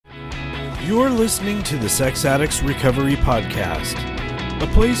You're listening to the Sex Addicts Recovery Podcast, a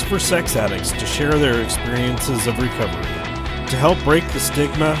place for sex addicts to share their experiences of recovery, to help break the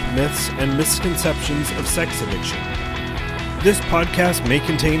stigma, myths, and misconceptions of sex addiction. This podcast may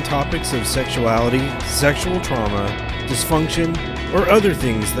contain topics of sexuality, sexual trauma, dysfunction, or other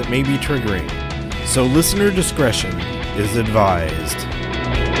things that may be triggering, so listener discretion is advised.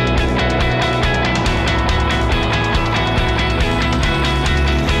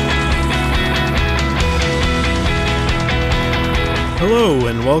 Hello,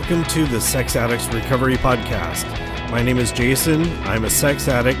 and welcome to the Sex Addicts Recovery Podcast. My name is Jason, I'm a sex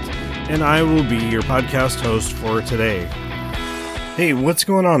addict, and I will be your podcast host for today. Hey, what's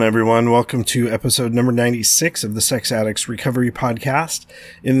going on, everyone? Welcome to episode number 96 of the Sex Addicts Recovery Podcast.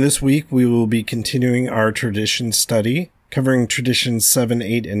 In this week, we will be continuing our tradition study, covering traditions 7,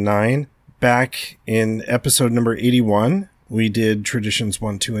 8, and 9. Back in episode number 81, we did traditions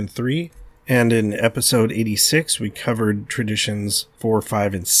 1, 2, and 3. And in episode 86, we covered traditions 4,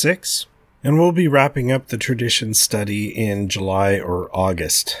 5, and 6. And we'll be wrapping up the tradition study in July or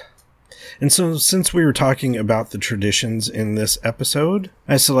August. And so since we were talking about the traditions in this episode,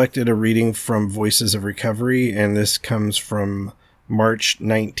 I selected a reading from Voices of Recovery, and this comes from March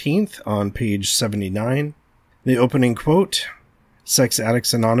 19th on page 79. The opening quote, "Sex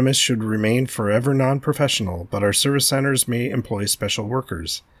Addicts Anonymous should remain forever non-professional, but our service centers may employ special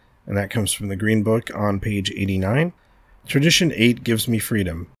workers." And that comes from the Green Book on page 89. Tradition 8 gives me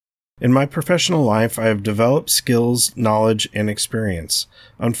freedom. In my professional life, I have developed skills, knowledge, and experience.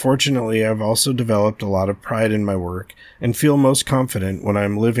 Unfortunately, I've also developed a lot of pride in my work and feel most confident when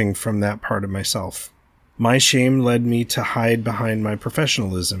I'm living from that part of myself. My shame led me to hide behind my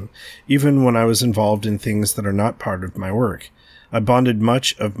professionalism, even when I was involved in things that are not part of my work. I bonded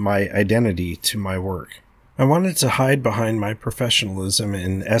much of my identity to my work. I wanted to hide behind my professionalism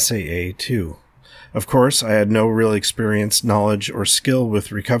in SAA too. Of course, I had no real experience, knowledge, or skill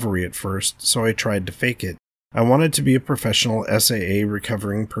with recovery at first, so I tried to fake it. I wanted to be a professional SAA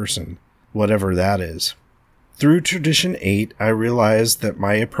recovering person, whatever that is. Through Tradition 8, I realized that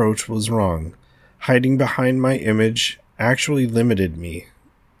my approach was wrong. Hiding behind my image actually limited me.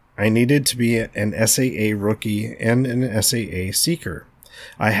 I needed to be an SAA rookie and an SAA seeker.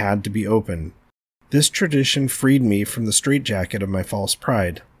 I had to be open. This tradition freed me from the straitjacket of my false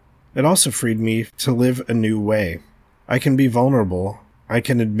pride. It also freed me to live a new way. I can be vulnerable. I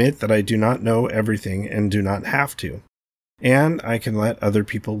can admit that I do not know everything and do not have to. And I can let other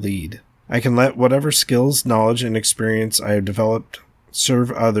people lead. I can let whatever skills, knowledge, and experience I have developed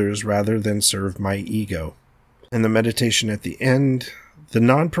serve others rather than serve my ego. In the meditation at the end, the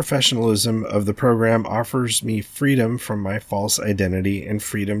non-professionalism of the program offers me freedom from my false identity and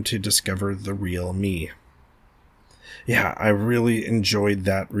freedom to discover the real me. Yeah, I really enjoyed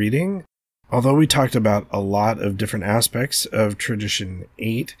that reading. Although we talked about a lot of different aspects of Tradition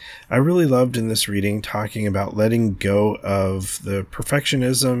 8, I really loved in this reading talking about letting go of the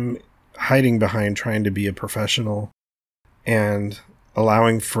perfectionism, hiding behind trying to be a professional, and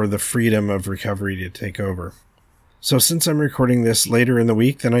allowing for the freedom of recovery to take over. So since I'm recording this later in the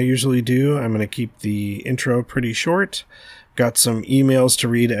week than I usually do, I'm going to keep the intro pretty short. Got some emails to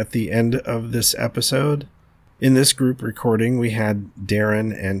read at the end of this episode. In this group recording, we had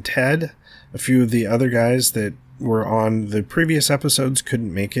Darren and Ted. A few of the other guys that were on the previous episodes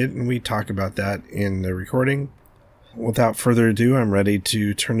couldn't make it, and we talk about that in the recording. Without further ado, I'm ready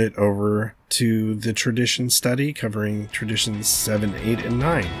to turn it over to the tradition study covering traditions 7, 8, and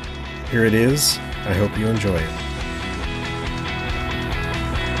 9. Here it is. I hope you enjoy it.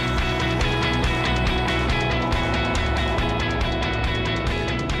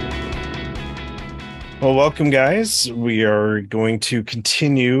 Well, welcome, guys. We are going to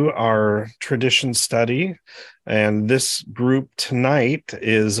continue our tradition study, and this group tonight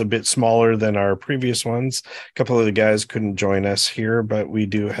is a bit smaller than our previous ones. A couple of the guys couldn't join us here, but we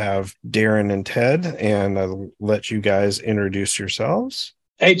do have Darren and Ted, and I'll let you guys introduce yourselves.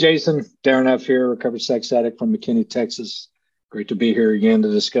 Hey, Jason. Darren F. here, recovered sex addict from McKinney, Texas. Great to be here again to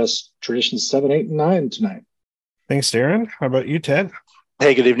discuss traditions 7, 8, and 9 tonight. Thanks, Darren. How about you, Ted?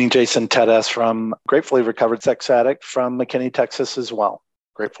 Hey, good evening, Jason. Ted S. from gratefully recovered sex addict from McKinney, Texas as well.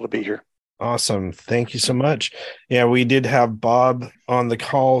 Grateful to be here. Awesome. Thank you so much. Yeah, we did have Bob on the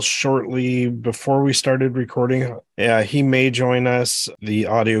call shortly before we started recording. Yeah, he may join us. The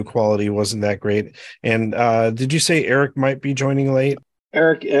audio quality wasn't that great. And did you say Eric might be joining late?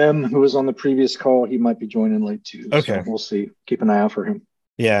 Eric M., who was on the previous call, he might be joining late too. Okay. So we'll see. Keep an eye out for him.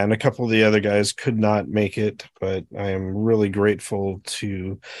 Yeah, and a couple of the other guys could not make it, but I am really grateful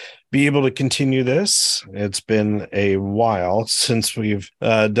to be able to continue this. It's been a while since we've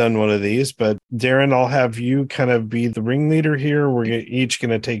done one of these, but Darren, I'll have you kind of be the ringleader here. We're each going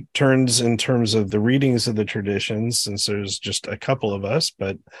to take turns in terms of the readings of the traditions, since there's just a couple of us,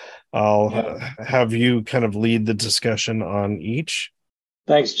 but I'll have you kind of lead the discussion on each.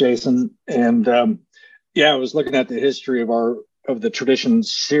 Thanks, Jason. And I was looking at the history of the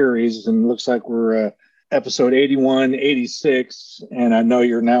Traditions series, and it looks like we're episode 81, 86, and I know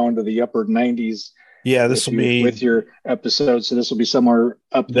you're now into the upper 90s. Yeah, this will be with your episode, so this will be somewhere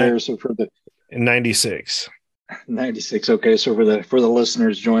up there. So for the 96. 96. Okay, so for the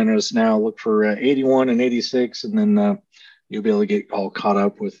listeners joining us now, look for 81 and 86, and then you'll be able to get all caught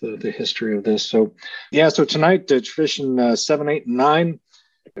up with the history of this. So so tonight, tradition 7, 8, and 9,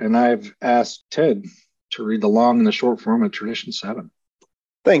 and I've asked Ted to read the long and the short form of tradition 7.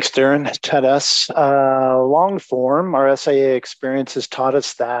 Thanks, Darren. Ted S. Long form, our SAA experience has taught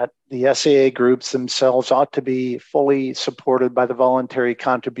us that the SAA groups themselves ought to be fully supported by the voluntary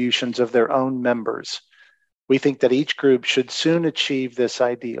contributions of their own members. We think that each group should soon achieve this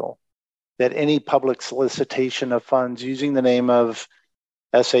ideal, that any public solicitation of funds using the name of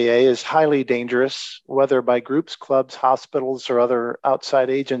SAA is highly dangerous, whether by groups, clubs, hospitals, or other outside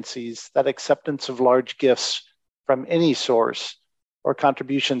agencies, that acceptance of large gifts from any source or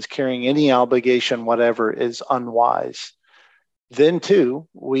contributions carrying any obligation whatever is unwise. Then, too,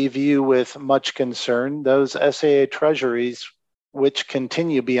 we view with much concern those SAA treasuries which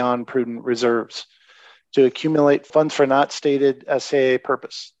continue beyond prudent reserves to accumulate funds for not stated SAA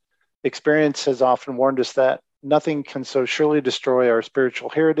purpose. Experience has often warned us that nothing can so surely destroy our spiritual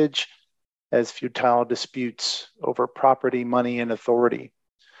heritage as futile disputes over property, money, and authority.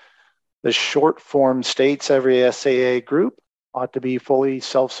 The short form states every SAA group ought to be fully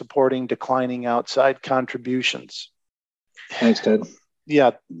self-supporting, declining outside contributions. Thanks, Ted.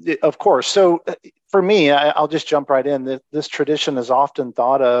 Yeah, of course. So for me, I'll just jump right in. This tradition is often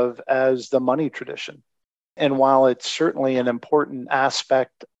thought of as the money tradition. And while it's certainly an important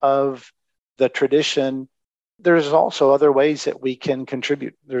aspect of the tradition, there's also other ways that we can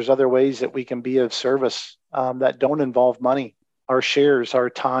contribute. There's other ways that we can be of service that don't involve money. Our shares, our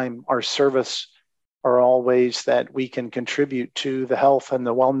time, our service are all ways that we can contribute to the health and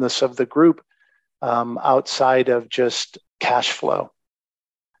the wellness of the group outside of just cash flow.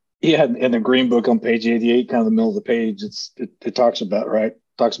 Yeah, in the Green Book on page 88, kind of the middle of the page, it talks about, right?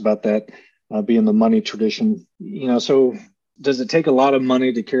 Talks about that being the money tradition. So does it take a lot of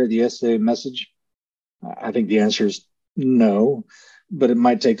money to carry the SAA message? I think the answer is no, but it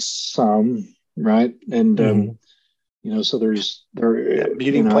might take some, right? And so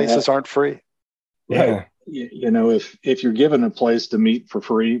meeting places aren't free. Right. Yeah. If you're given a place to meet for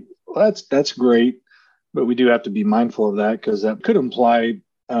free, well, that's great, but we do have to be mindful of that, because that could imply,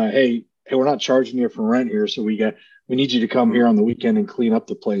 hey, we're not charging you for rent here, so we need you to come here on the weekend and clean up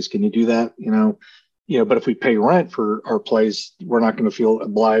the place. Can you do that? But if we pay rent for our place, we're not going to feel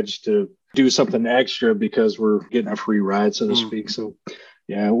obliged to do something extra because we're getting a free ride, so to speak. So,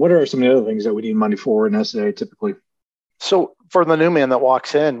 what are some of the other things that we need money for in SAA typically? So for the new man that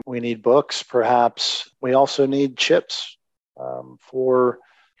walks in, we need books, perhaps. We also need chips for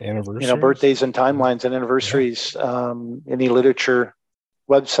anniversaries, birthdays and timelines and anniversaries, any literature,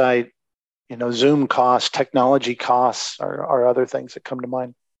 website, Zoom costs, technology costs are other things that come to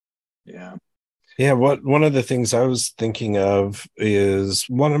mind. Yeah. Yeah, one of the things I was thinking of is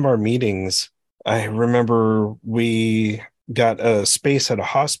one of our meetings. I remember we got a space at a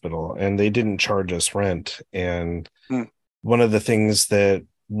hospital and they didn't charge us rent. And one of the things that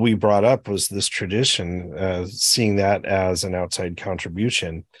we brought up was this tradition, seeing that as an outside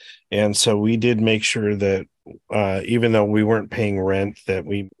contribution. And so we did make sure that even though we weren't paying rent, that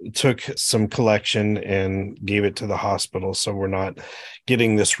we took some collection and gave it to the hospital. So we're not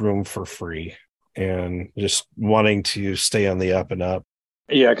getting this room for free and just wanting to stay on the up and up.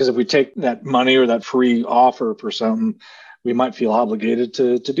 Yeah, because if we take that money or that free offer for something, we might feel obligated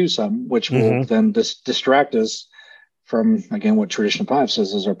to do something, which will then distract us from, again, what Tradition 5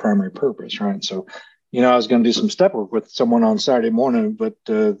 says is our primary purpose, right? So, I was going to do some step work with someone on Saturday morning, but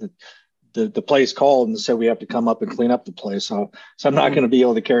the place called and said we have to come up and clean up the place. So I'm not going to be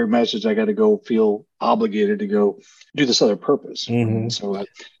able to carry a message. I got to go feel obligated to go do this other purpose. Right? So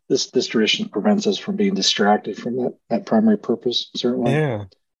this tradition prevents us from being distracted from that primary purpose, certainly. Yeah.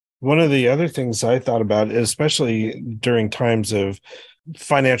 One of the other things I thought about, especially during times of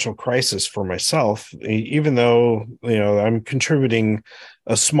financial crisis for myself, even though, I'm contributing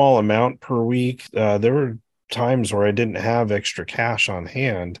a small amount per week, there were times where I didn't have extra cash on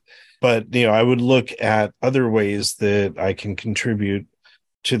hand, but I would look at other ways that I can contribute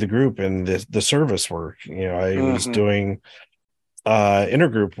to the group and the service work. I was doing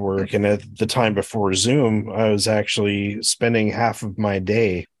intergroup work, and at the time before Zoom, I was actually spending half of my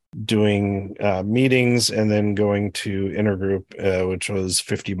day doing meetings and then going to intergroup, which was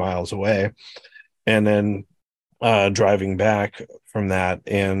 50 miles away, and then driving back from that.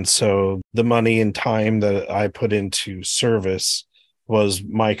 And so the money and time that I put into service was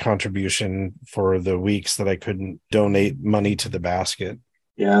my contribution for the weeks that I couldn't donate money to the basket.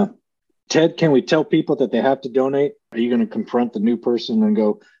 Yeah. Ted, can we tell people that they have to donate? Are you going to confront the new person and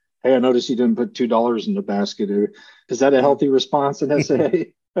go, hey, I noticed you didn't put $2 in the basket? Is that a healthy response in SAA?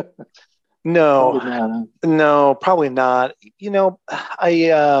 No, Probably not, huh? no, probably not.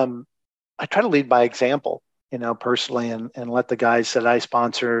 I try to lead by example, personally, and let the guys that I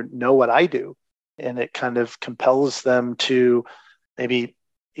sponsor know what I do. And it kind of compels them to maybe,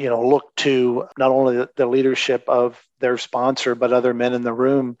 look to not only the leadership of their sponsor, but other men in the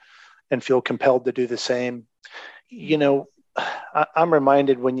room, and feel compelled to do the same. I'm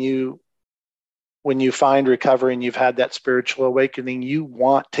reminded when you find recovery and you've had that spiritual awakening, you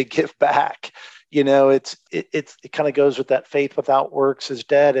want to give back. It kind of goes with that faith without works is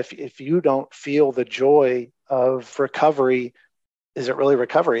dead. If you don't feel the joy of recovery, is it really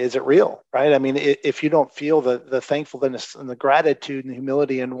recovery? Is it real? Right? I mean, if you don't feel the thankfulness and the gratitude and the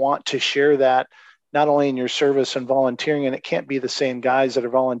humility and want to share that, not only in your service and volunteering, and it can't be the same guys that are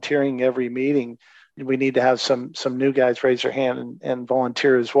volunteering every meeting. We need to have some new guys raise their hand and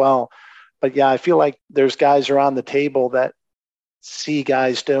volunteer as well. But yeah, I feel like there's guys around the table that see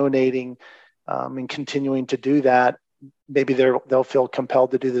guys donating and continuing to do that. Maybe they'll feel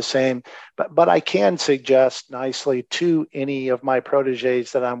compelled to do the same. But I can suggest nicely to any of my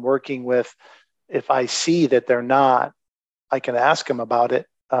proteges that I'm working with, if I see that they're not, I can ask them about it.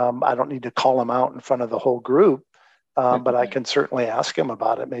 I don't need to call them out in front of the whole group, but I can certainly ask them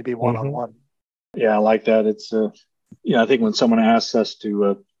about it, maybe one-on-one. Yeah, I like that. It's, I think when someone asks us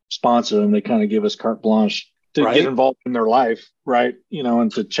to sponsor them, they kind of give us carte blanche to get involved in their life, right?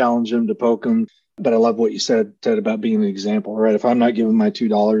 And to challenge them, to poke them. But I love what you said, Ted, about being an example, right? If I'm not giving my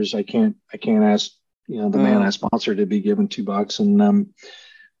 $2, I can't ask, the man I sponsor to be given $2. And,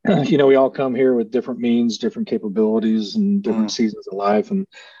 we all come here with different means, different capabilities, and different seasons of life. And,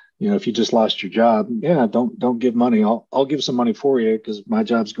 if you just lost your job, don't give money. I'll give some money for you because my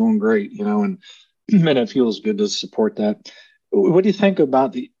job's going great, and it feels good to support that. What do you think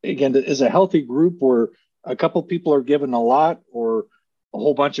about is a healthy group where a couple people are given a lot or a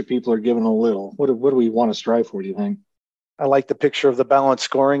whole bunch of people are given a little? What do we want to strive for, do you think? I like the picture of the balanced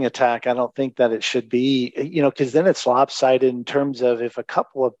scoring attack. I don't think that it should be, because then it's lopsided in terms of if a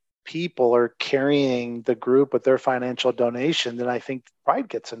couple of people are carrying the group with their financial donation, then I think pride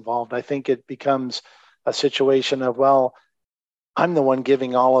gets involved. I think it becomes a situation of, well, I'm the one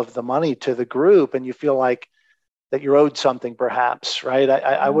giving all of the money to the group, and you feel like that you're owed something, perhaps, right?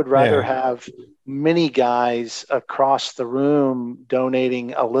 I would rather have many guys across the room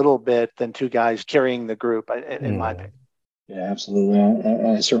donating a little bit than two guys carrying the group, in my opinion. Yeah, absolutely.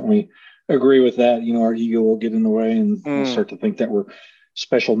 I certainly agree with that. Our ego will get in the way, and we'll start to think that we're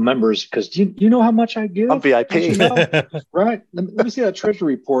special members because you know how much I give? I'm VIP. Right? Let me see that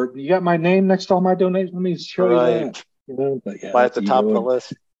treasury report. You got my name next to all my donations? Let me show you that. But right at the top of the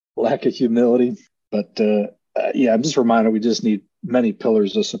list. Lack of humility. But I'm just reminded we just need many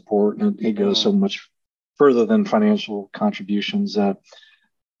pillars of support, and it goes so much further than financial contributions.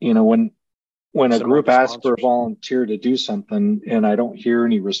 When a group asks for a volunteer to do something and I don't hear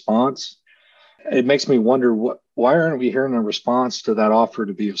any response, it makes me wonder why aren't we hearing a response to that offer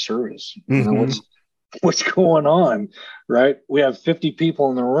to be of service? What's going on, right? We have 50 people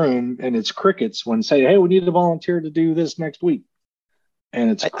in the room and it's crickets when say, hey, we need a volunteer to do this next week. And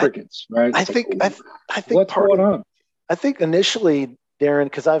it's crickets, right? I think what's going on? I think initially, Darren,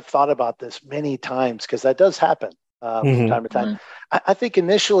 because I've thought about this many times, because that does happen from time to time. Right. I think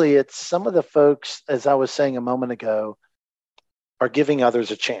initially it's some of the folks, as I was saying a moment ago, are giving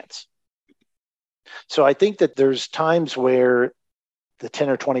others a chance. So I think that there's times where the 10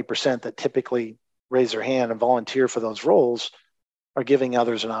 or 20% that typically raise their hand and volunteer for those roles are giving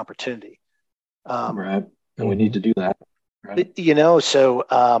others an opportunity. Right. And we need to do that. Right. So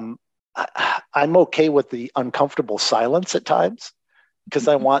I'm okay with the uncomfortable silence at times because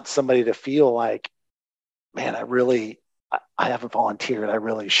I want somebody to feel like, man, I haven't volunteered. I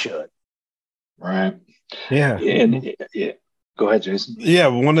really should. Right. Yeah. And go ahead, Jason. Yeah.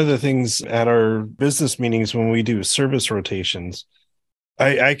 One of the things at our business meetings when we do service rotations,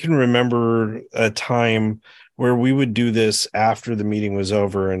 I can remember a time where we would do this after the meeting was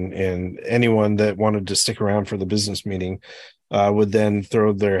over, and anyone that wanted to stick around for the business meeting would then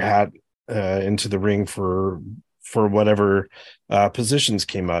throw their hat into the ring for whatever positions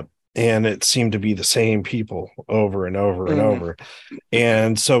came up. And it seemed to be the same people over and over and over.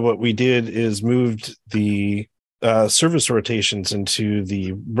 And so what we did is moved the service rotations into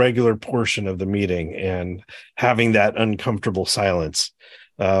the regular portion of the meeting, and having that uncomfortable silence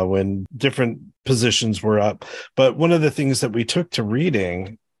when different positions were up. But one of the things that we took to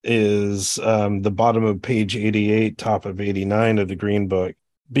reading is the bottom of page 88, top of 89 of the Green Book.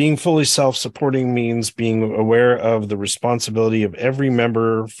 Being fully self-supporting means being aware of the responsibility of every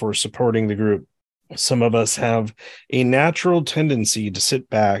member for supporting the group. Some of us have a natural tendency to sit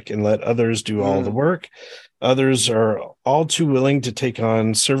back and let others do all the work. Others are all too willing to take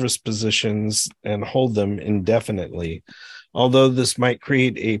on service positions and hold them indefinitely. Although this might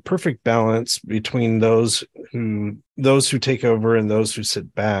create a perfect balance between those who take over and those who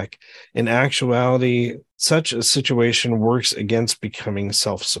sit back, in actuality, such a situation works against becoming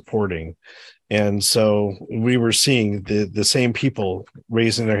self-supporting. And so we were seeing the same people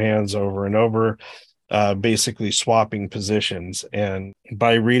raising their hands over and over, basically swapping positions. And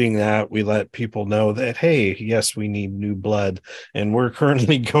by reading that, we let people know that, hey, yes, we need new blood. And we're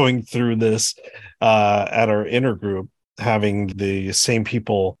currently going through this at our intergroup, having the same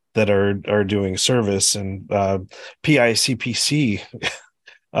people that are doing service. And PICPC,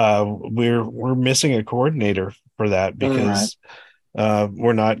 we're missing a coordinator for that, because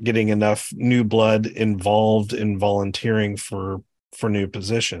we're not getting enough new blood involved in volunteering for new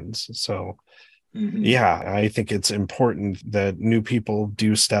positions. So yeah, I think it's important that new people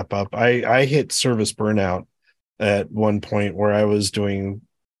do step up. I hit service burnout at one point where I was doing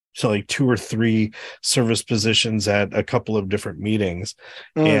like 2 or 3 service positions at a couple of different meetings.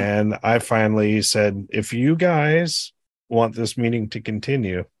 And I finally said, if you guys want this meeting to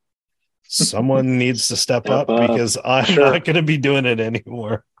continue, someone needs to step up, because I'm not going to be doing it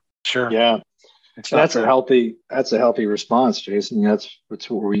anymore. Yeah. That's a healthy response, Jason. That's what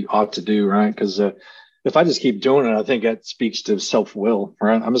we ought to do, right? Because if I just keep doing it, I think that speaks to self-will,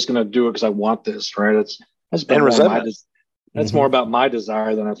 right? I'm just going to do it because I want this, right? That's more about my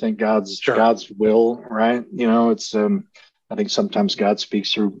desire than I think God's will, right? You know, it's I think sometimes God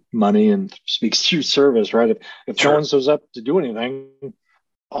speaks through money and speaks through service, right? If no one shows up to do anything,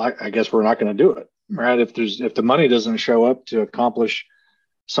 I guess we're not going to do it, right? If the money doesn't show up to accomplish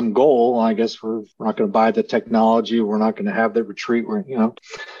some goal, I guess we're not going to buy the technology. We're not going to have the retreat.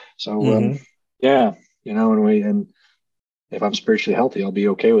 Yeah, you know, and if I'm spiritually healthy, I'll be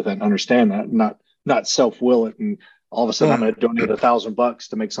okay with that and understand that, not self-will it. And all of a sudden I'm going to donate $1,000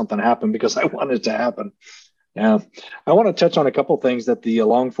 to make something happen because I want it to happen. Yeah. I want to touch on a couple of things that the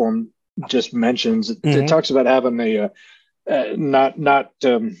long form just mentions. It talks about having not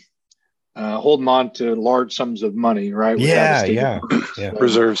holding on to large sums of money, right?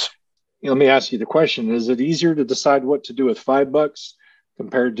 Reserves. Let me ask you the question: is it easier to decide what to do with $5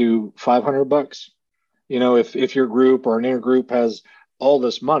 compared to $500? You know, if your group or an intergroup has all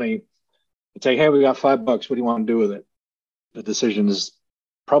this money, it's like, hey, we got $5. What do you want to do with it? The decision is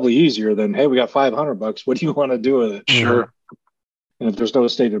probably easier than, hey, we got $500. What do you want to do with it? Sure. And if there's no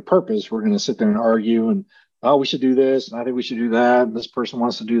stated purpose, we're going to sit there and argue and, oh, we should do this, and I think we should do that, and this person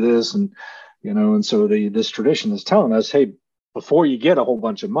wants to do this, and you know, and so this tradition is telling us, hey, before you get a whole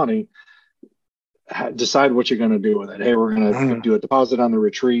bunch of money, decide what you're going to do with it. Hey, we're going to do a deposit on the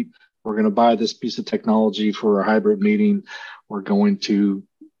retreat. We're going to buy this piece of technology for a hybrid meeting. We're going to,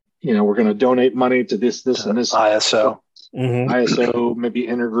 we're going to donate money to this, and this ISO, maybe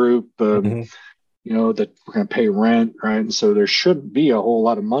intergroup. That we're going to pay rent, right? And so there shouldn't be a whole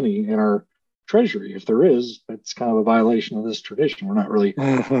lot of money in our treasury. If there is, that's kind of a violation of this tradition. We're not really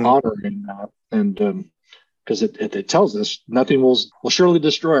honoring that, and because it tells us nothing will surely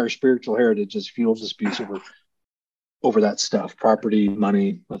destroy our spiritual heritage as fuel disputes over that stuff, property,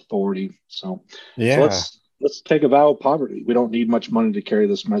 money, authority. So let's take a vow of poverty. We don't need much money to carry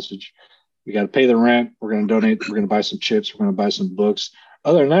this message. We got to pay the rent. We're going to donate. We're going to buy some chips. We're going to buy some books.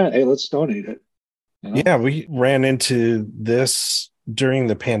 Other than that, hey, let's donate it. Yeah, we ran into this during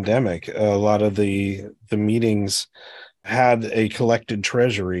the pandemic. A lot of the meetings had a collected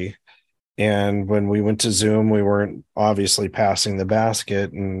treasury, and when we went to Zoom, we weren't obviously passing the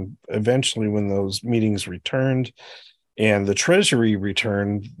basket. And eventually, when those meetings returned and the treasury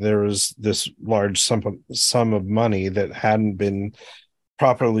returned, there was this large sum of money that hadn't been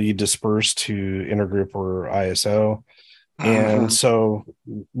properly dispersed to intergroup or ISO. And so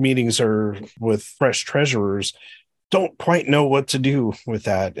meetings are with fresh treasurers don't quite know what to do with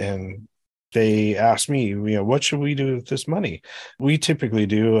that. And they asked me, what should we do with this money? We typically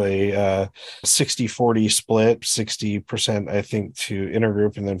do a 60-40 split, 60%, I think, to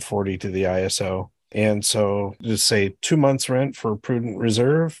intergroup and then 40 to the ISO. And so just say 2 months rent for prudent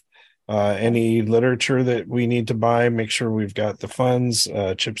reserve. Any literature that we need to buy, make sure we've got the funds,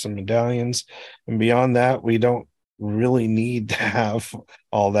 chips and medallions. And beyond that, we don't really need to have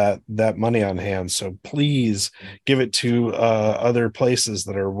all that money on hand. So please give it to other places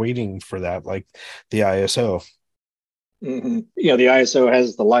that are waiting for that, like the ISO. Mm-hmm. The ISO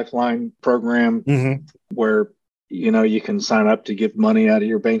has the Lifeline program where you can sign up to give money out of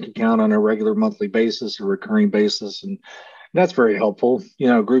your bank account on a regular monthly basis or recurring basis, and that's very helpful.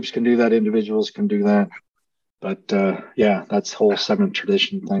 Groups can do that, individuals can do that, but that's the whole seventh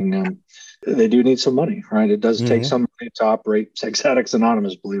tradition thing. They do need some money, right? It does take some money to operate Sex Addicts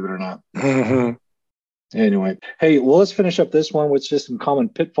Anonymous, believe it or not. Anyway, hey, well, let's finish up this one with just some common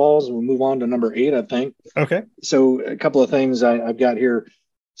pitfalls, and we'll move on to number 8, I think. Okay. So a couple of things I've got here,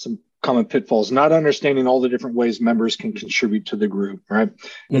 some common pitfalls: not understanding all the different ways members can contribute to the group, right?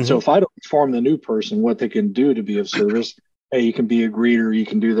 And so if I don't inform the new person what they can do to be of service, hey, you can be a greeter, you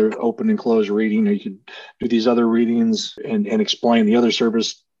can do the open and close reading, or you can do these other readings and explain the other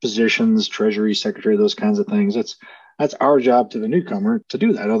service positions, treasury, secretary, those kinds of things. That's our job to the newcomer to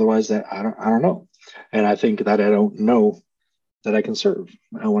do that. Otherwise, I don't know. And I think that I don't know that I can serve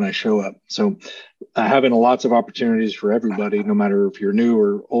when I show up. So having lots of opportunities for everybody, no matter if you're new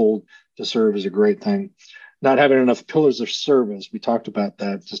or old, to serve is a great thing. Not having enough pillars of service. We talked about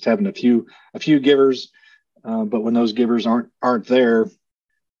that, just having a few givers. But when those givers aren't there,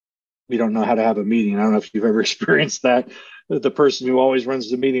 we don't know how to have a meeting. I don't know if you've ever experienced that. The person who always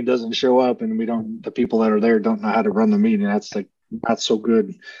runs the meeting doesn't show up, and the people that are there don't know how to run the meeting. That's like not so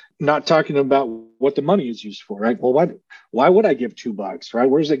good. Not talking about what the money is used for, right? Well, why would I give $2, right?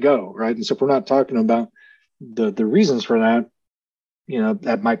 Where does it go, right? And so if we're not talking about the reasons for that,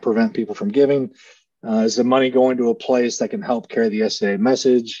 that might prevent people from giving. Is the money going to a place that can help carry the SAA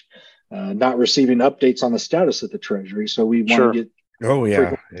message? Not receiving updates on the status of the treasury. So we want to get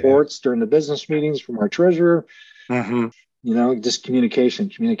frequent reports during the business meetings from our treasurer. Just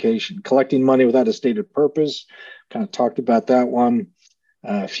communication, collecting money without a stated purpose. Kind of talked about that one.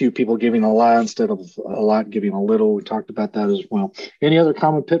 A few people giving a lot instead of a lot giving a little. We talked about that as well. Any other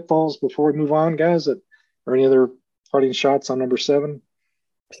common pitfalls before we move on, guys? Or any other parting shots on number 7?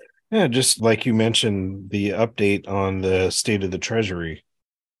 Yeah, just like you mentioned, the update on the state of the treasury.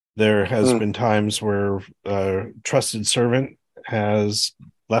 There has been times where a trusted servant has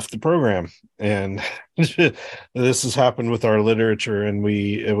left the program, and this has happened with our literature. And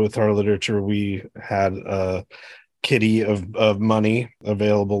we had a kitty of money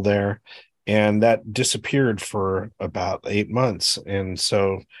available there, and that disappeared for about 8 months. And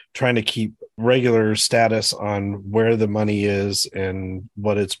so trying to keep regular status on where the money is and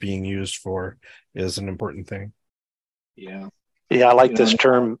what it's being used for is an important thing. Yeah, I like this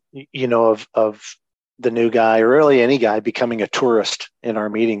term, of the new guy, or really any guy, becoming a tourist in our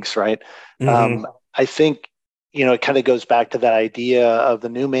meetings, right? I think, it kind of goes back to that idea of the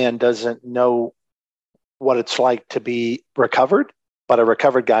new man doesn't know what it's like to be recovered, but a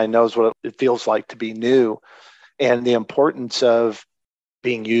recovered guy knows what it feels like to be new, and the importance of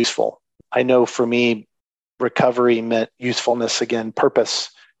being useful. I know for me, recovery meant usefulness, again,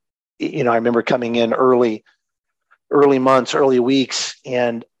 purpose. I remember coming in early months, early weeks,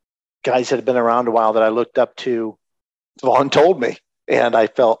 and guys that had been around a while that I looked up to voluntold me, and I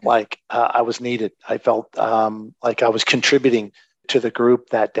felt like I was needed. I felt like I was contributing to the group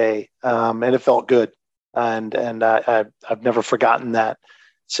that day, and it felt good. And I've never forgotten that.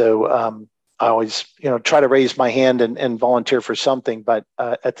 So I always, try to raise my hand and volunteer for something. But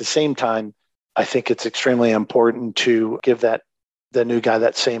at the same time, I think it's extremely important to give the new guy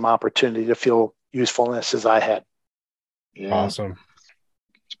that same opportunity to feel usefulness as I had. Yeah. Awesome.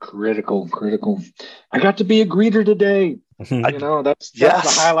 It's critical. I got to be a greeter today. That's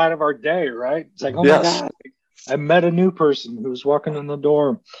the highlight of our day, right? It's like, oh my God, I met a new person who's walking in the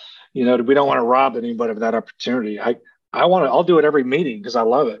door. We don't want to rob anybody of that opportunity. I'll do it every meeting because I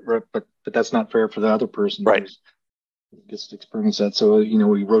love it, but that's not fair for the other person, right? Who gets to experience that. So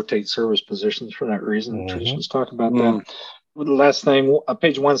we rotate service positions for that reason. Traditions talk about that. The last thing,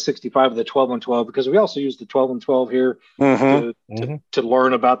 page 165 of the 12 and 12, because we also use the 12 and 12 here to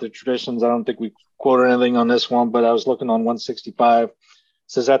learn about the traditions. I don't think we quoted anything on this one, but I was looking on 165. It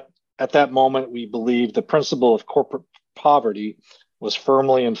says that at that moment, we believe the principle of corporate poverty was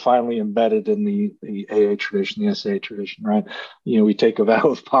firmly and finally embedded in the AA tradition, the SAA tradition, right? We take a vow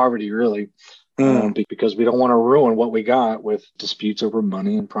of poverty, really. because we don't want to ruin what we got with disputes over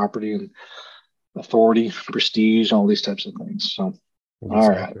money and property and authority, prestige, all these types of things. So, all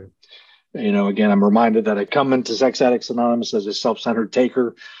right. Again, I'm reminded that I come into Sex Addicts Anonymous as a self-centered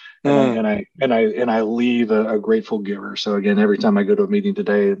taker, and I leave a grateful giver. So again, every time I go to a meeting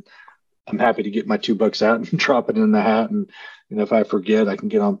today, I'm happy to get my $2 out and drop it in the hat. And if I forget, I can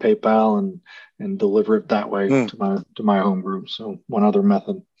get on PayPal and deliver it that way to my home group. So one other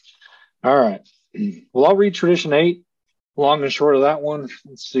method. All right. Well, I'll read Tradition 8. Long and short of that one,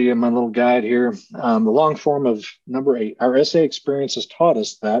 let's see in my little guide here. The long form of number 8. Our SA experience has taught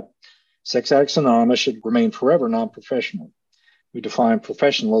us that Sex Addicts Anonymous should remain forever non-professional. We define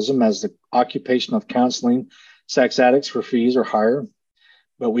professionalism as the occupation of counseling sex addicts for fees or hire,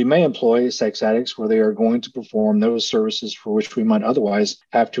 but we may employ sex addicts where they are going to perform those services for which we might otherwise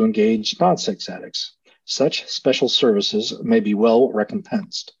have to engage non-sex addicts. Such special services may be well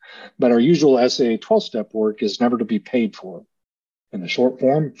recompensed, but our usual SAA 12-step work is never to be paid for. In the short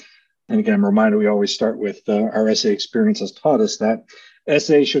form, and again, I'm reminded we always start with our SA experience has taught us that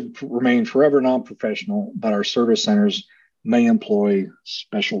SA should remain forever non-professional, but our service centers may employ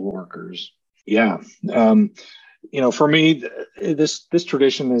special workers. Yeah. For me, this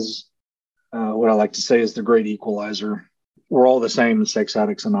tradition is what I like to say is the great equalizer. We're all the same in Sex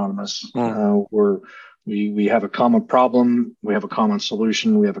Addicts Anonymous. We have a common problem, we have a common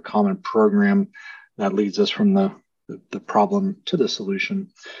solution, we have a common program that leads us from the problem to the solution.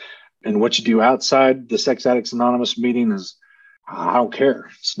 And what you do outside the Sex Addicts Anonymous meeting is, I don't care.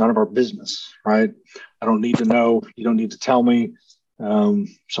 It's none of our business, right? I don't need to know. You don't need to tell me.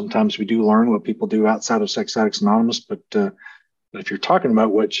 Sometimes we do learn what people do outside of Sex Addicts Anonymous, but if you're talking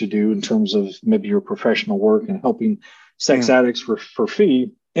about what you do in terms of maybe your professional work and helping sex addicts for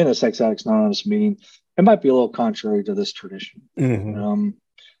fee in a Sex Addicts Anonymous meeting, it might be a little contrary to this tradition.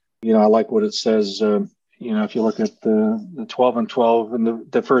 I like what it says. If you look at the 12 and 12 in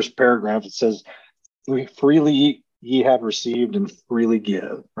the first paragraph, it says, "We freely ye have received and freely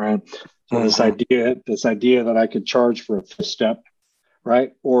give," right? So this idea that I could charge for a fifth step,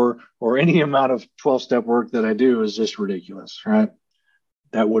 right? Or any amount of 12-step work that I do is just ridiculous, right?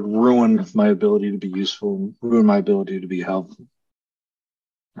 That would ruin my ability to be useful, ruin my ability to be helpful.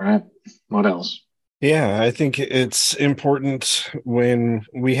 All right. What else? Yeah, I think it's important when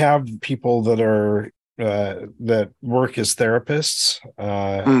we have people that are that work as therapists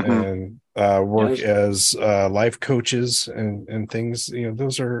and work as life coaches and things.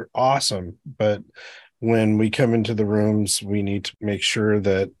 Those are awesome. But when we come into the rooms, we need to make sure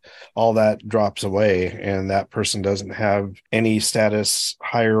that all that drops away and that person doesn't have any status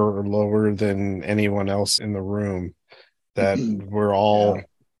higher or lower than anyone else in the room. That we're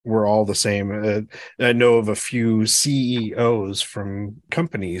all the same. I know of a few CEOs from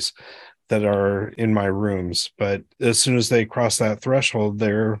companies that are in my rooms, but as soon as they cross that threshold,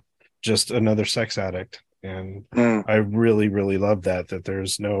 they're just another sex addict. And I really, really love that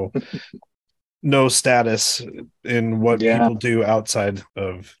there's no status in what people do outside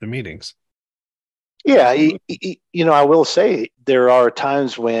of the meetings. Yeah, I will say there are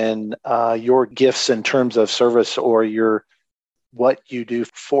times when your gifts in terms of service or what you do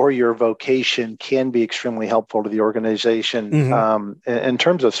for your vocation can be extremely helpful to the organization in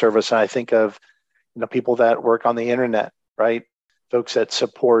terms of service. And I think of people that work on the internet, right? Folks that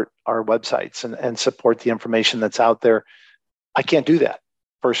support our websites and support the information that's out there. I can't do that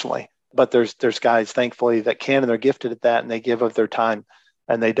personally, but there's guys, thankfully, that can, and they're gifted at that, and they give of their time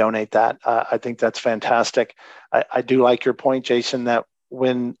and they donate that. I think that's fantastic. I do like your point, Jason, that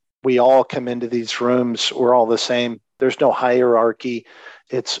when we all come into these rooms, we're all the same. There's no hierarchy.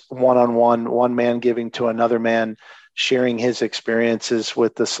 It's one-on-one, one man giving to another man, sharing his experiences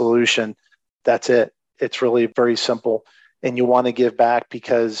with the solution. That's it. It's really very simple. And you want to give back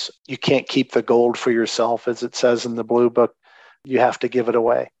because you can't keep the gold for yourself, as it says in the Blue Book. You have to give it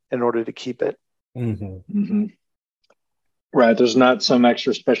away in order to keep it. Right. There's not some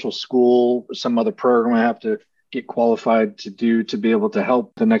extra special school, some other program I have to get qualified to do to be able to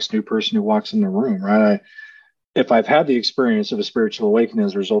help the next new person who walks in the room, right? If I've had the experience of a spiritual awakening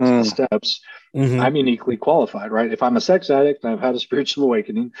as a result of the steps, I'm uniquely qualified, right? If I'm a sex addict and I've had a spiritual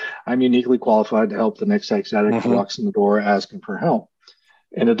awakening, I'm uniquely qualified to help the next sex addict who walks in the door asking for help.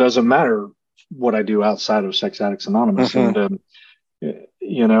 And it doesn't matter what I do outside of Sex Addicts Anonymous. And,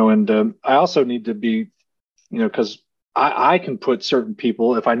 I also need to be, because I can put certain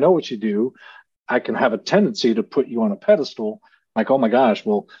people, if I know what you do, I can have a tendency to put you on a pedestal, like, oh my gosh,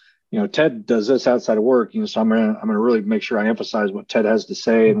 well, Ted does this outside of work, so I'm gonna really make sure I emphasize what Ted has to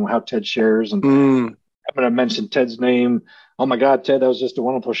say and how Ted shares, and I'm going to mention Ted's name. Oh my God, Ted, that was just a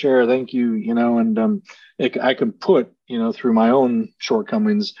wonderful share. Thank you. And I can put, through my own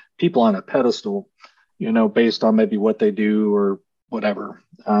shortcomings, people on a pedestal, based on maybe what they do or whatever.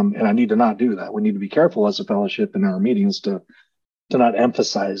 And I need to not do that. We need to be careful as a fellowship in our meetings to not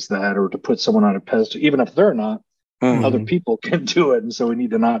emphasize that or to put someone on a pedestal, even if they're not. Other people can do it. And so we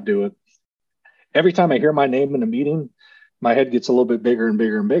need to not do it. Every time I hear my name in a meeting, my head gets a little bit bigger and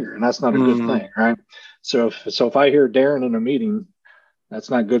bigger and bigger. And that's not a good thing, right? So if I hear Darren in a meeting,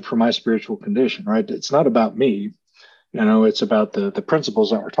 that's not good for my spiritual condition, right? It's not about me. It's about the principles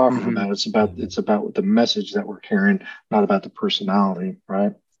that we're talking about. It's about the message that we're carrying, not about the personality,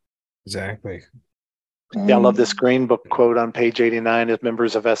 right? Exactly. Yeah, I love this Green Book quote on page 89. As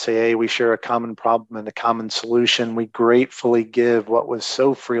members of SAA, we share a common problem and a common solution. We gratefully give what was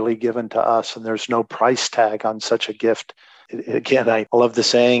so freely given to us, and there's no price tag on such a gift. Again, I love the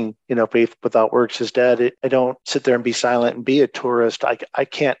saying, faith without works is dead. I don't sit there and be silent and be a tourist. I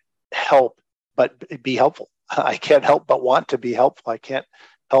can't help but be helpful. I can't help but want to be helpful. I can't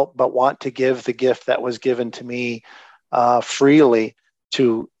help but want to give the gift that was given to me freely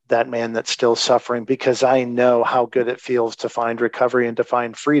to that man that's still suffering, because I know how good it feels to find recovery and to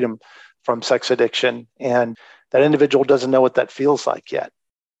find freedom from sex addiction. And that individual doesn't know what that feels like yet.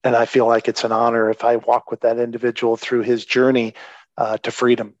 And I feel like it's an honor if I walk with that individual through his journey to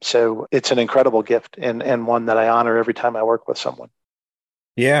freedom. So it's an incredible gift and one that I honor every time I work with someone.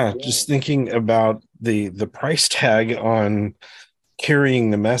 Yeah, just thinking about the price tag on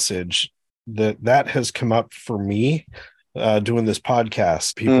carrying the message, that has come up for me doing this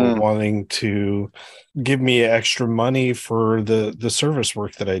podcast. People wanting to give me extra money for the service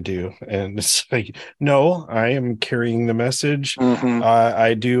work that I do, and it's like, no, I am carrying the message.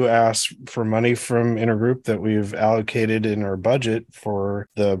 I do ask for money from Intergroup that we've allocated in our budget for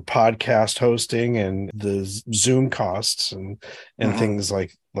the podcast hosting and the Zoom costs and things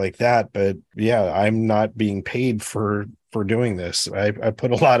like that. But yeah, I'm not being paid for doing this. I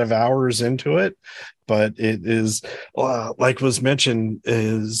put a lot of hours into it, but it is, like was mentioned,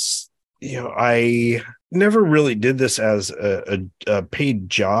 is, I never really did this as a paid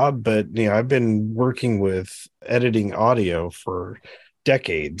job, but I've been working with editing audio for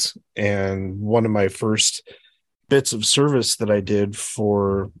decades. And one of my first bits of service that I did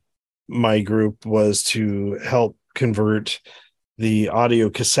for my group was to help convert the audio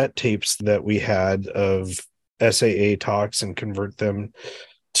cassette tapes that we had of SAA talks and convert them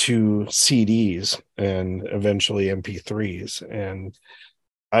to CDs and eventually MP3s. And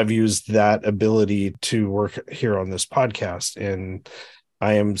I've used that ability to work here on this podcast. And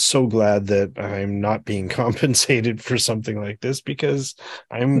I am so glad that I'm not being compensated for something like this, because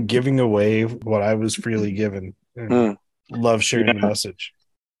I'm giving away what I was freely given. And love sharing the message.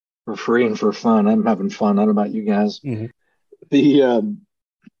 For free and for fun. I'm having fun. I don't know about you guys.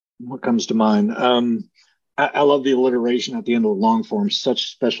 What comes to mind? I love the alliteration at the end of the long form,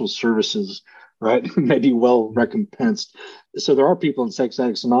 such special services, right? Maybe well recompensed. So there are people in Sex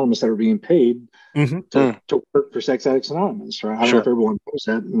Addicts Anonymous that are being paid to work for Sex Addicts Anonymous, right? I don't know if everyone knows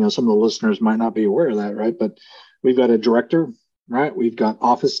that. Some of the listeners might not be aware of that, right? But we've got a director, right? We've got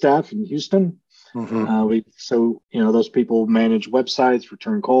office staff in Houston. Those people manage websites,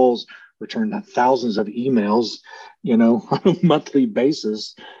 return calls, return thousands of emails, on a monthly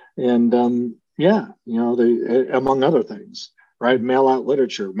basis. And they, among other things, right? Mail out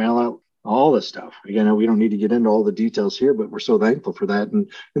literature, mail out all this stuff. Again, we don't need to get into all the details here, but we're so thankful for that. And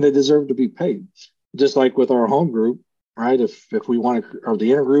they deserve to be paid. Just like with our home group, right? If we want to, or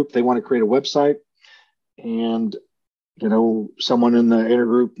the intergroup, they want to create a website, and, someone in the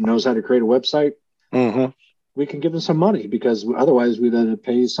intergroup knows how to create a website, we can give them some money, because otherwise we'd have to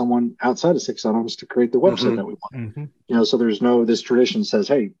pay someone outside of Sex Anonymous to create the website that we want. So there's this tradition says,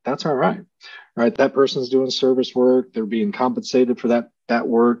 hey, that's all right. Right. That person's doing service work. They're being compensated for that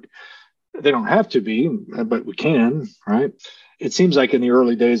work. They don't have to be, but we can, right? It seems like in the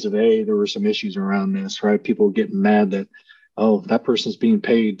early days of AA, there were some issues around this, right? People getting mad that, oh, that person's being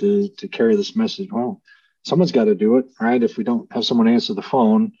paid to carry this message. Well, someone's got to do it, right? If we don't have someone answer the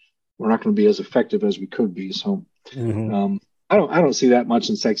phone, we're not going to be as effective as we could be. So I don't see that much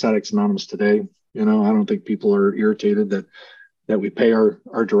in Sex Addicts Anonymous today. I don't think people are irritated that we pay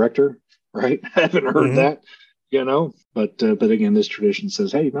our director, right? I haven't heard that, but again, this tradition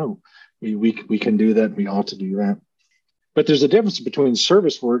says, hey, no, we can do that. And we ought to do that. But there's a difference between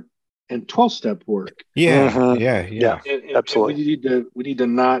service work and 12-step work. Yeah. Absolutely. And we need to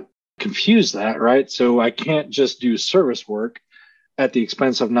not confuse that, right? So I can't just do service work at the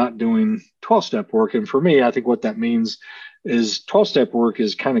expense of not doing 12-step work. And for me, I think what that means is 12-step work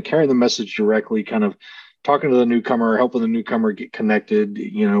is kind of carrying the message directly, kind of talking to the newcomer, helping the newcomer get connected,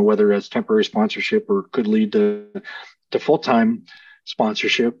 whether it's temporary sponsorship or could lead to full-time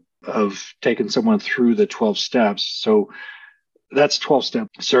sponsorship of taking someone through the 12 steps. So that's 12-step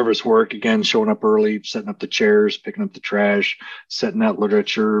service work. Again, showing up early, setting up the chairs, picking up the trash, setting out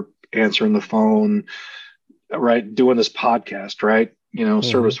literature, answering the phone, right? Doing this podcast, right?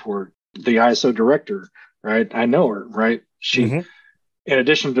 Service work. The ISO director, right? I know her, right? She, in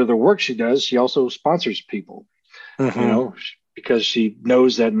addition to the work she does, she also sponsors people, because she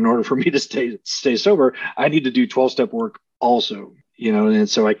knows that in order for me to stay sober, I need to do 12-step work also, and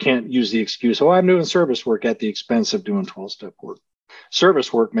so I can't use the excuse, I'm doing service work at the expense of doing 12-step work.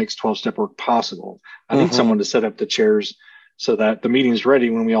 Service work makes 12-step work possible. I need someone to set up the chairs so that the meeting's ready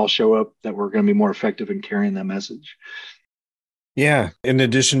when we all show up, that we're going to be more effective in carrying that message. Yeah. In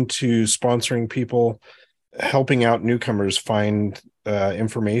addition to sponsoring people, helping out newcomers find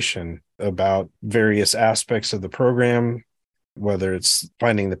information about various aspects of the program, whether it's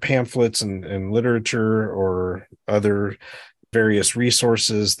finding the pamphlets and literature or other various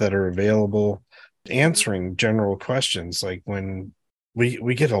resources that are available, answering general questions. Like when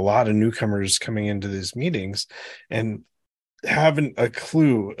we get a lot of newcomers coming into these meetings and having a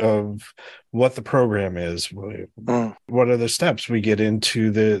clue of what the program is, what are the steps, we get into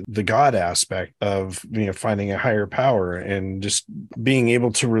the God aspect of finding a higher power and just being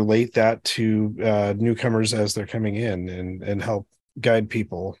able to relate that to newcomers as they're coming in and help guide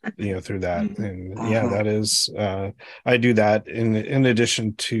people through that. And that is I do that in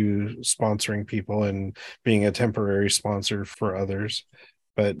addition to sponsoring people and being a temporary sponsor for others.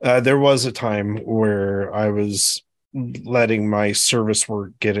 But there was a time where I was letting my service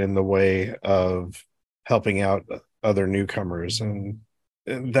work get in the way of helping out other newcomers, and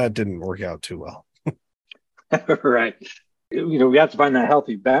that didn't work out too well. Right. We have to find that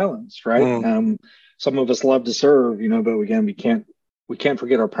healthy balance, right? Some of us love to serve, but again, we can't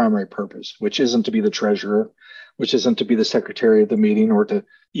forget our primary purpose, which isn't to be the treasurer, which isn't to be the secretary of the meeting or to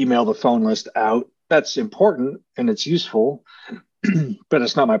email the phone list out. That's important and it's useful, but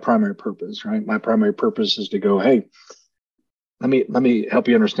it's not my primary purpose, right? My primary purpose is to go, hey, let me help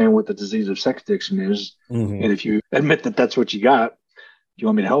you understand what the disease of sex addiction is. And if you admit that that's what you got, you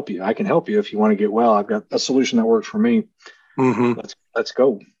want me to help you? I can help you. If you want to get well, I've got a solution that works for me. Let's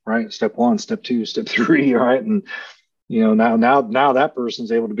go, right? Step 1, step 2, step 3, all right? And now that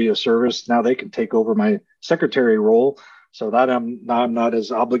person's able to be of service. Now they can take over my secretary role, so that I'm not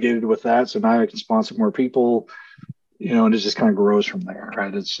as obligated with that. So now I can sponsor more people, and it just kind of grows from there,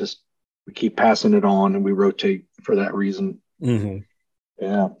 right? It's just, we keep passing it on and we rotate for that reason.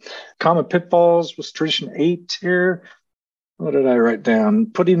 Yeah. Common pitfalls was tradition 8 here. What did I write down?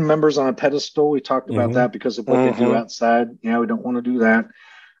 Putting members on a pedestal. We talked about that because of what they do outside. We don't want to do that.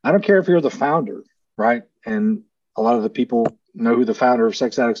 I don't care if you're the founder, right? And a lot of the people know who the founder of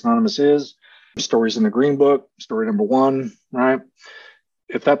Sex Addicts Anonymous is. Stories in the Green Book, story number 1, right?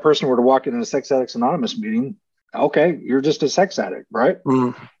 If that person were to walk into a Sex Addicts Anonymous meeting, okay, you're just a sex addict, right?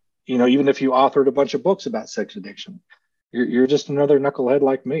 Even if you authored a bunch of books about sex addiction, you're just another knucklehead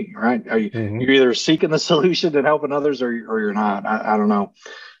like me, right? You're either seeking the solution and helping others or you're not. I don't know.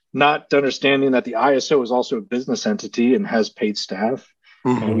 Not understanding that the ISO is also a business entity and has paid staff.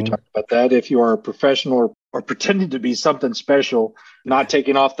 And we talked about that. If you are a professional or pretending to be something special, not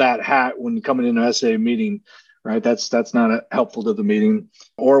taking off that hat when coming into an SAA meeting, right? That's not helpful to the meeting.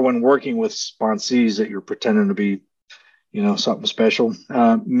 Or when working with sponsees that you're pretending to be, something special.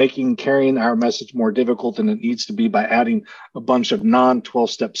 Carrying our message more difficult than it needs to be by adding a bunch of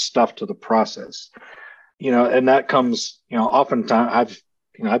non-12-step stuff to the process. And that comes, oftentimes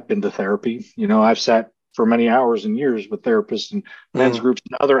I've been to therapy. I've sat for many hours and years with therapists and men's groups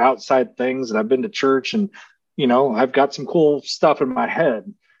and other outside things. And I've been to church and, I've got some cool stuff in my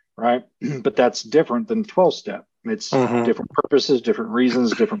head, right? But that's different than 12-step. It's different purposes, different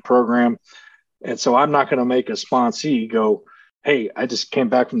reasons, different program. And so I'm not going to make a sponsee go, hey, I just came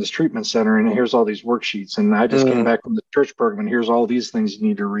back from this treatment center and here's all these worksheets. And I just came back from the church program and here's all these things you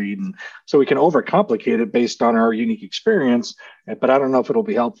need to read. And so we can overcomplicate it based on our unique experience, but I don't know if it'll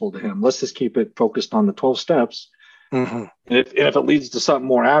be helpful to him. Let's just keep it focused on the 12 steps. And if it leads to something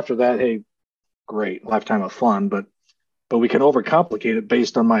more after that, hey, great, lifetime of fun. But we can overcomplicate it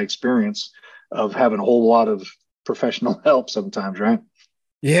based on my experience of having a whole lot of professional help sometimes, right?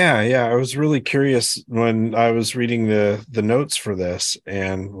 Yeah. I was really curious when I was reading the notes for this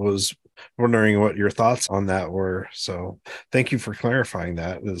and was wondering what your thoughts on that were. So thank you for clarifying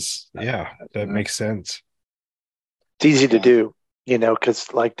that. That makes sense. It's easy to do,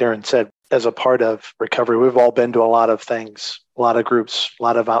 because like Darren said, as a part of recovery, we've all been to a lot of things, a lot of groups, a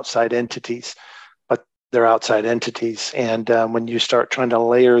lot of outside entities, but they're outside entities. And when you start trying to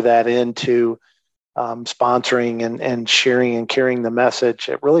layer that into sponsoring and sharing and carrying the message,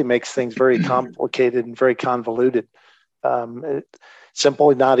 it really makes things very complicated and very convoluted.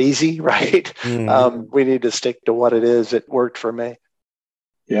 Simple, not easy, right? We need to stick to what it is. It worked for me.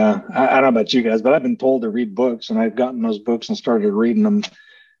 Yeah, I don't know about you guys, but I've been told to read books, and I've gotten those books and started reading them.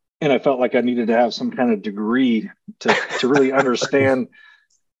 And I felt like I needed to have some kind of degree to really understand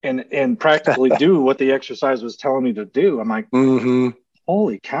and practically do what the exercise was telling me to do. I'm like,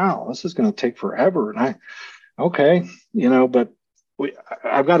 holy cow, this is going to take forever. And but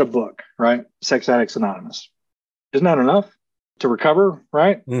I've got a book, right? Sex Addicts Anonymous. Isn't that enough to recover,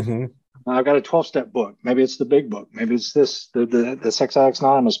 right? I've got a 12-step book. Maybe it's the big book. Maybe it's the Sex Addicts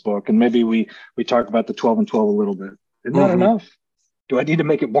Anonymous book. And maybe we talk about the 12 and 12 a little bit. Isn't that enough? Do I need to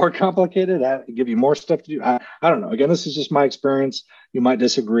make it more complicated? Give you more stuff to do? I don't know. Again, this is just my experience. You might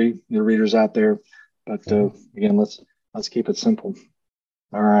disagree, the readers out there. But again, let's keep it simple.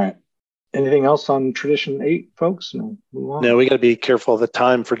 All right. Anything else on Tradition 8, folks? No, move on. No, we got to be careful of the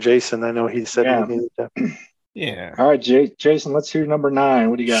time for Jason. I know he said he needed to. Yeah. All right, Jason, let's hear number 9.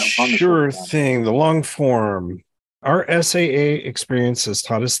 What do you got? Sure thing. The long form. Our SAA experience has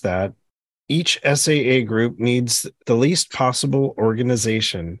taught us that each SAA group needs the least possible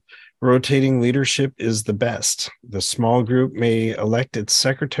organization. Rotating leadership is the best. The small group may elect its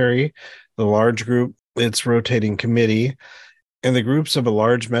secretary, the large group its rotating committee, and the groups of a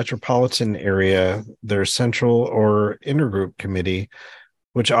large metropolitan area, their central or intergroup committee,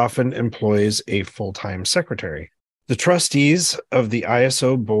 which often employs a full-time secretary. The trustees of the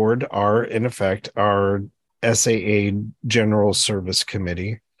ISO board are, in effect, our SAA General Service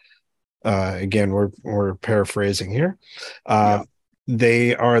Committee. Again, we're paraphrasing here.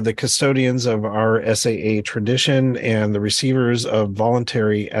 They are the custodians of our SAA tradition and the receivers of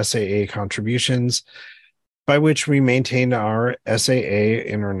voluntary SAA contributions, by which we maintain our SAA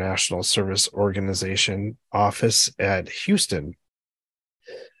International Service Organization office at Houston.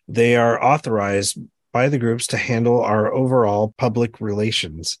 They are authorized by the groups to handle our overall public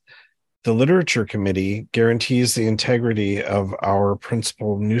relations. The Literature Committee guarantees the integrity of our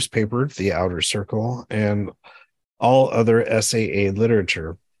principal newspaper, The Outer Circle, and all other SAA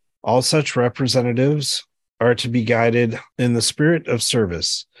literature. All such representatives are to be guided in the spirit of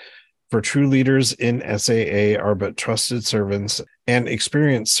service, for true leaders in SAA are but trusted servants and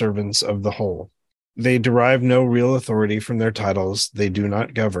experienced servants of the whole. They derive no real authority from their titles. They do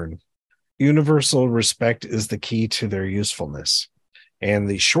not govern. Universal respect is the key to their usefulness. And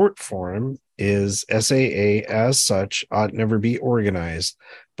the short form is SAA as such ought never be organized,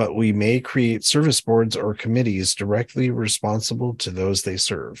 but we may create service boards or committees directly responsible to those they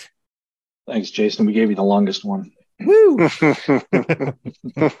serve. Thanks, Jason. We gave you the longest one. Woo!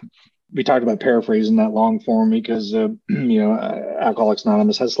 We talked about paraphrasing that long form because, Alcoholics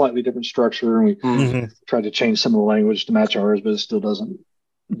Anonymous has slightly different structure, and we tried to change some of the language to match ours, but it still doesn't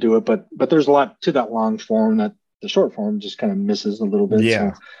do it. But there's a lot to that long form that the short form just kind of misses a little bit.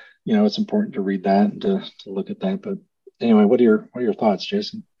 Yeah. So, it's important to read that and to look at that. But anyway, what are your thoughts,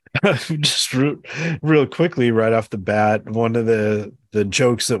 Jason? Just real quickly, right off the bat, one of the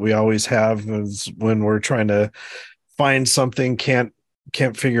jokes that we always have is when we're trying to find something, can't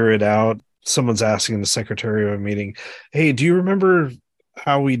figure it out. Someone's asking the secretary of a meeting, "Hey, do you remember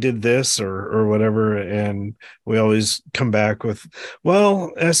how we did this or whatever?" And we always come back with,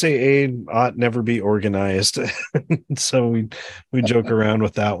 "Well, SAA ought never be organized." So we joke around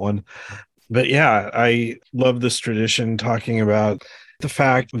with that one. But yeah, I love this tradition, talking about the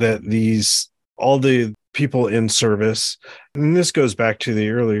fact that all the people in service, and this goes back to the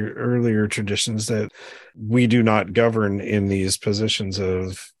earlier traditions, that we do not govern in these positions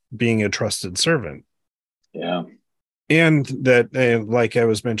of being a trusted servant. Yeah. And that, like I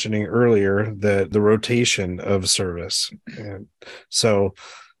was mentioning earlier, the rotation of service. And so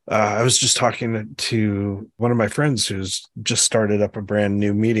I was just talking to one of my friends who's just started up a brand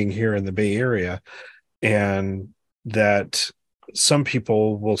new meeting here in the Bay Area, and that some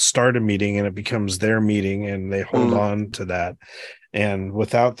people will start a meeting and it becomes their meeting and they hold on to that. And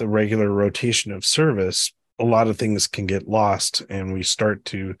without the regular rotation of service, a lot of things can get lost, and we start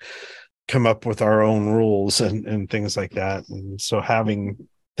to come up with our own rules and things like that. And so having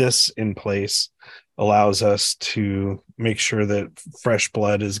this in place allows us to make sure that fresh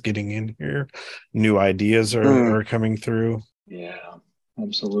blood is getting in here, new ideas are coming through. Yeah,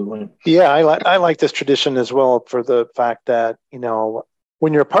 absolutely. Yeah, I like this tradition as well, for the fact that,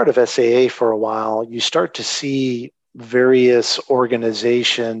 when you're a part of SAA for a while, you start to see various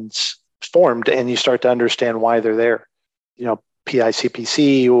organizations formed, and you start to understand why they're there.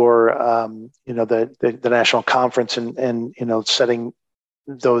 PICPC or the national conference and setting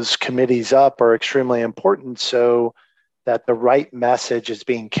those committees up are extremely important, so that the right message is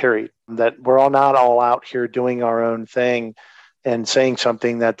being carried, that we're all not all out here doing our own thing and saying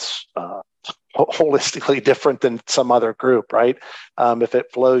something that's holistically different than some other group, right? If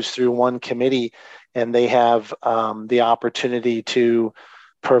it flows through one committee and they have the opportunity to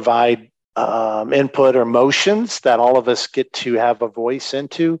provide input or motions that all of us get to have a voice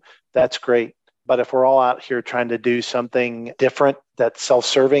into, that's great. But if we're all out here trying to do something different that's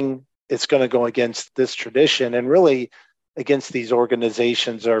self-serving, it's going to go against this tradition and really against these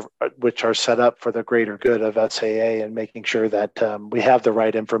organizations which are set up for the greater good of SAA and making sure that we have the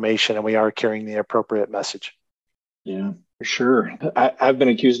right information and we are carrying the appropriate message. Yeah, for sure. I've been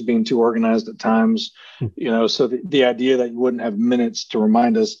accused of being too organized at times, so the idea that you wouldn't have minutes to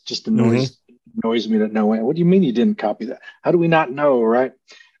remind us just annoys me that no way. What do you mean you didn't copy that? How do we not know, right?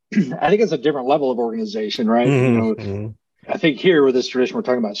 I think it's a different level of organization, right? I think here with this tradition, we're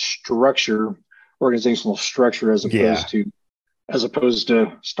talking about structure, organizational structure, as opposed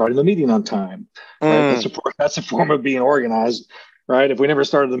to starting the meeting on time. Right? That's a form of being organized, right? If we never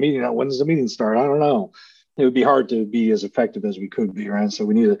started the meeting, when does the meeting start? I don't know. It would be hard to be as effective as we could be, right? So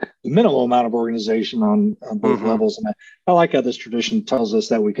we need a minimal amount of organization on both levels. And I like how this tradition tells us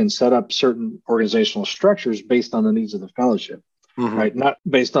that we can set up certain organizational structures based on the needs of the fellowship. Right, not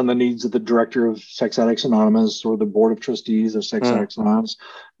based on the needs of the director of Sex Addicts Anonymous or the board of trustees of Sex Addicts Anonymous,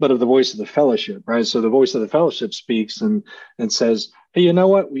 but of the voice of the fellowship, right? So the voice of the fellowship speaks and says, hey, you know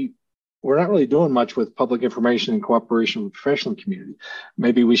what? We're not really doing much with public information in cooperation with the professional community.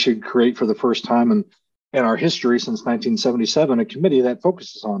 Maybe we should create for the first time in our history since 1977 a committee that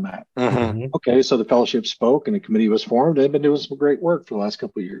focuses on that. Okay, so the fellowship spoke and a committee was formed. They've been doing some great work for the last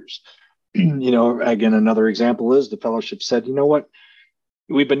couple of years. Again, another example is the fellowship said, you know what,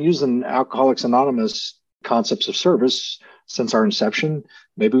 we've been using Alcoholics Anonymous concepts of service since our inception.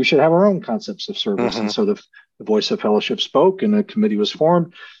 Maybe we should have our own concepts of service. And so the voice of fellowship spoke and a committee was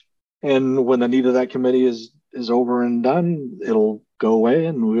formed. And when the need of that committee is over and done, it'll go away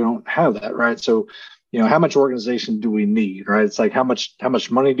and we don't have that, right? So, how much organization do we need, right? It's like how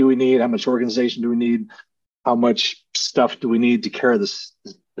much money do we need? How much organization do we need? How much stuff do we need to carry this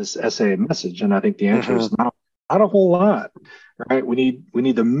SAA message? And I think the answer is not a whole lot, right? We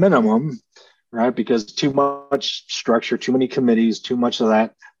need the minimum, right? Because too much structure, too many committees, too much of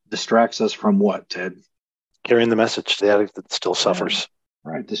that distracts us from what, Ted? Carrying the message to the addict that still suffers.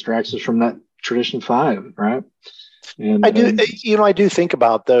 Right. Distracts us from that Tradition 5, right? And I do think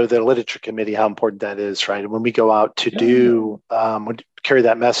about, though, the literature committee, how important that is, right? And when we go out to carry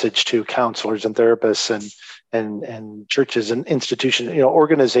that message to counselors and therapists and churches and institutions,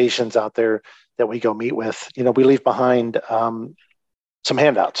 organizations out there that we go meet with, we leave behind some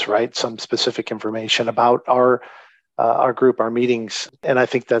handouts, right? Some specific information about our group, our meetings. And I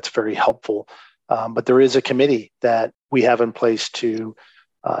think that's very helpful. But there is a committee that we have in place to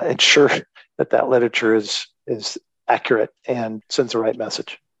ensure that literature is accurate and sends the right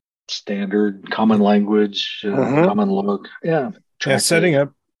message. Standard, common language, common look. Yeah. Setting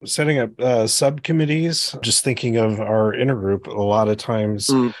up subcommittees. Just thinking of our intergroup, a lot of times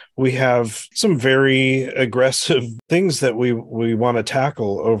we have some very aggressive things that we want to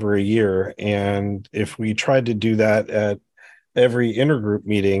tackle over a year. And if we tried to do that at every intergroup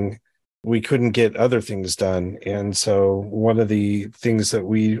meeting, we couldn't get other things done. And so one of the things that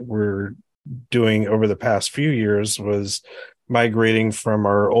we were doing over the past few years was migrating from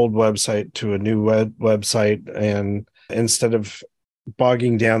our old website to a new website. And instead of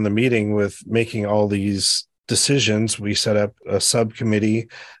bogging down the meeting with making all these decisions, we set up a subcommittee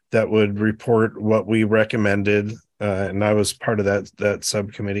that would report what we recommended. And I was part of that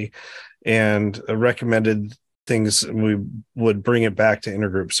subcommittee, and recommended things, and we would bring it back to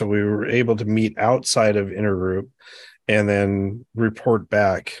intergroup. So we were able to meet outside of intergroup and then report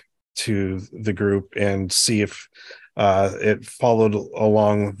back to the group and see if it followed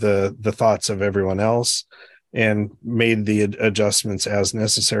along the thoughts of everyone else, and made the adjustments as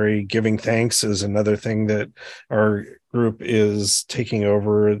necessary. Giving thanks is another thing that our group is taking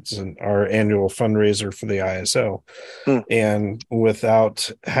over. It's our annual fundraiser for the ISO. And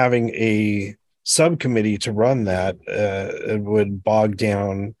without having a subcommittee to run that, it would bog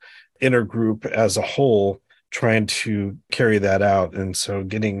down intergroup as a whole trying to carry that out. And so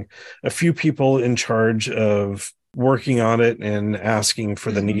getting a few people in charge of working on it and asking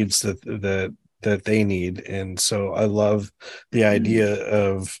for the needs that they need. And so I love the idea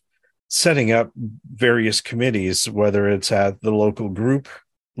of setting up various committees, whether it's at the local group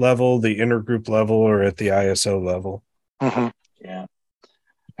level, the intergroup level, or at the ISO level. Mm-hmm. Yeah,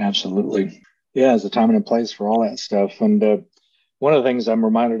 absolutely. Yeah, there's a time and a place for all that stuff. And one of the things I'm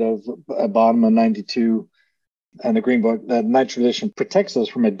reminded of at bottom of 92 and the Green Book, that Knight tradition protects us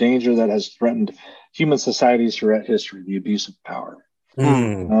from a danger that has threatened human societies throughout history, the abuse of power.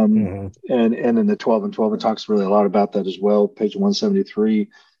 Mm-hmm. And in the 12 and 12, it talks really a lot about that as well. Page 173,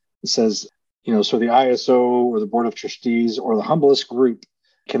 it says, so the ISO or the Board of Trustees or the humblest group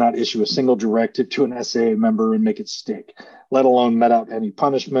cannot issue a single directive to an SAA member and make it stick, let alone met out any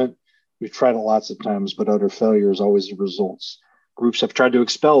punishment. We've tried it lots of times, but utter failure is always the results. Groups have tried to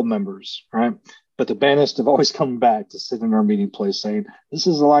expel members, right? But the banished have always come back to sit in our meeting place saying, this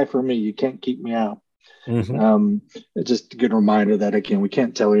is a life for me. You can't keep me out. It's just a good reminder that, again, we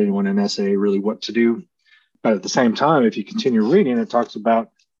can't tell anyone in SAA really what to do. But at the same time, if you continue reading, it talks about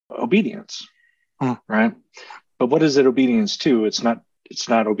obedience, right? But what is it obedience to? It's not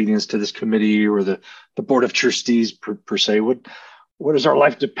obedience to this committee or the Board of Trustees per se. What does our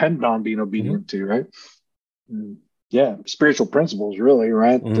life depend on being obedient to, right? Yeah, spiritual principles, really,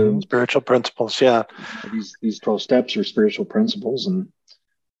 right? Spiritual principles, yeah. These 12 steps are spiritual principles, and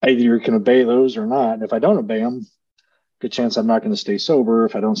either you can obey those or not. And if I don't obey them, good chance I'm not going to stay sober.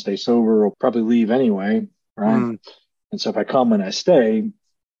 If I don't stay sober, I'll probably leave anyway, right? And so if I come and I stay,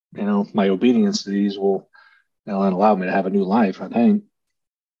 my obedience to these will allow me to have a new life, I think.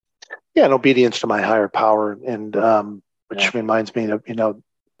 Yeah, and obedience to my higher power, and which reminds me of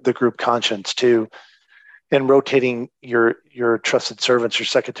the group conscience too. And rotating your trusted servants, your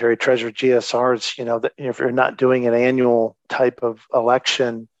secretary, treasurer, GSRs, that if you're not doing an annual type of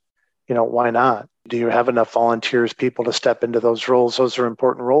election, why not? Do you have enough volunteers, people to step into those roles? Those are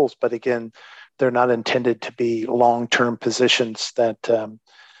important roles, but again, they're not intended to be long-term positions that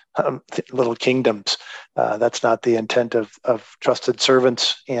little kingdoms. That's not the intent of trusted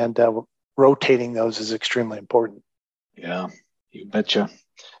servants, and rotating those is extremely important. Yeah, you betcha.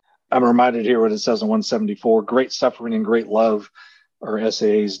 I'm reminded here what it says in 174, great suffering and great love are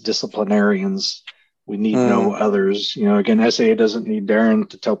SAA's disciplinarians. We need no others. Again, SAA doesn't need Darren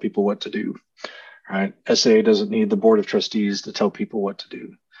to tell people what to do, right? SAA doesn't need the Board of Trustees to tell people what to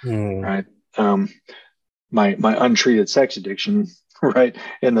do, right? My untreated sex addiction, right,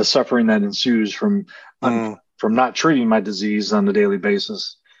 and the suffering that ensues from not treating my disease on a daily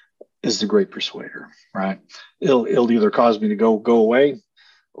basis is the great persuader, right? It'll either cause me to go away,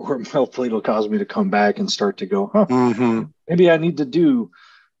 or hopefully it'll cause me to come back and start to go, maybe I need to do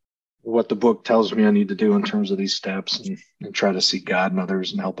what the book tells me I need to do in terms of these steps, and try to seek God and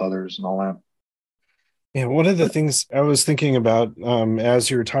others and help others and all that. Yeah, one of the things I was thinking about as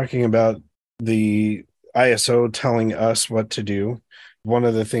you were talking about the ISO telling us what to do, one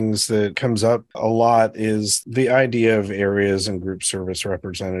of the things that comes up a lot is the idea of areas and group service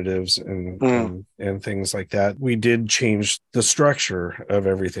representatives and things like that. We did change the structure of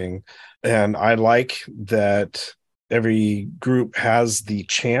everything, and I like that every group has the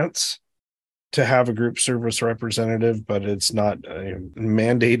chance to have a group service representative, but it's not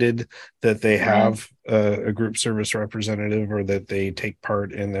mandated that they have a group service representative or that they take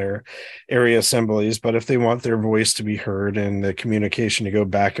part in their area assemblies. But if they want their voice to be heard and the communication to go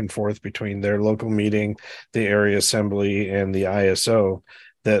back and forth between their local meeting, the area assembly, and the ISO,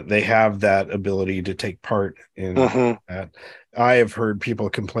 that they have that ability to take part in that. I have heard people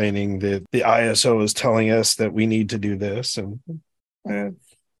complaining that the ISO is telling us that we need to do this, and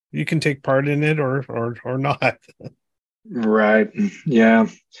you can take part in it or not. Right. Yeah.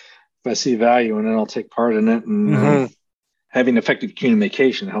 If I see value in it, I'll take part in it. And having effective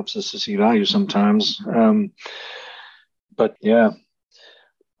communication helps us to see value sometimes. But yeah,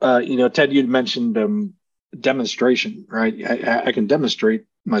 Ted, you'd mentioned demonstration, right? I can demonstrate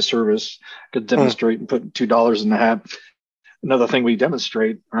my service. I could demonstrate and put $2 in the hat. Another thing we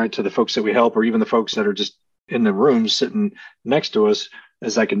demonstrate, right, to the folks that we help, or even the folks that are just in the room sitting next to us,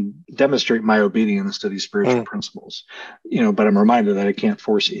 is I can demonstrate my obedience to these spiritual principles, but I'm reminded that I can't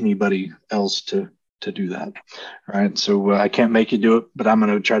force anybody else to do that. Right. So I can't make you do it, but I'm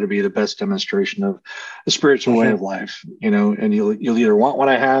going to try to be the best demonstration of a spiritual way of life, and you'll either want what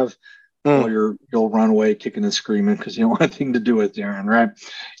I have or you'll run away kicking and screaming because you don't want anything to do with Darren.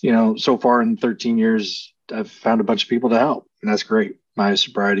 Right. So far in 13 years, I've found a bunch of people to help, and that's great. My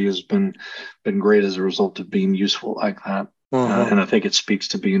sobriety has been great as a result of being useful like that. And I think it speaks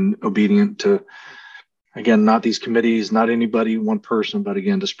to being obedient to, again, not these committees, not anybody, one person, but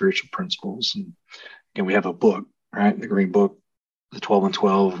again, to spiritual principles. And again, we have a book, right? The Green Book, the 12 and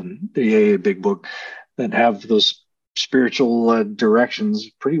 12, and the AA Big Book that have those spiritual directions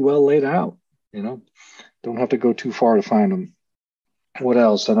pretty well laid out. Don't have to go too far to find them. What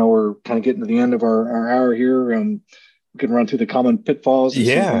else? I know we're kind of getting to the end of our hour here. We can run through the common pitfalls and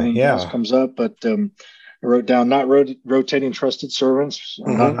see if anything else comes up. But I wrote down not rotating trusted servants,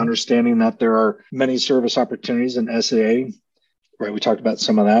 not understanding that there are many service opportunities in SAA. Right, we talked about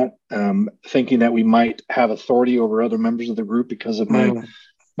some of that. Thinking that we might have authority over other members of the group because of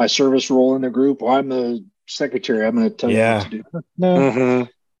my service role in the group. Well, I'm the secretary. I'm going to tell you what to do. No.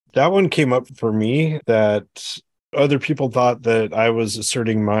 That one came up for me, that other people thought that I was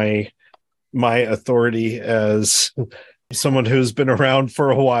asserting my authority as someone who's been around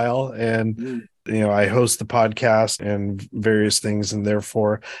for a while, and I host the podcast and various things, and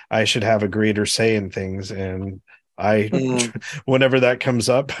therefore I should have a greater say in things. And whenever that comes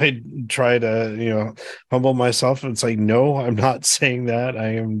up, I try to, humble myself. And it's like, no, I'm not saying that.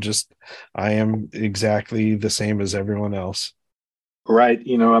 I am exactly the same as everyone else. Right.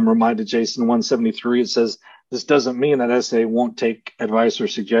 I'm reminded, Jason, 173, it says, this doesn't mean that SA won't take advice or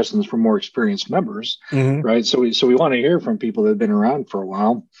suggestions from more experienced members. Right. So we want to hear from people that have been around for a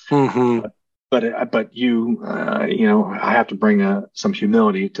while. But I have to bring some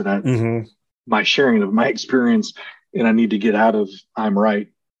humility to that. My sharing of my experience, and I need to get out of I'm right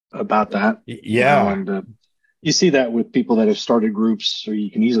about that. And you see that with people that have started groups, or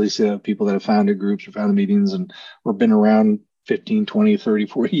you can easily see that with people that have founded groups or founded meetings or been around 15, 20, 30,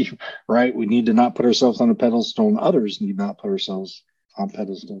 40, right? We need to not put ourselves on a pedestal, and others need not put ourselves on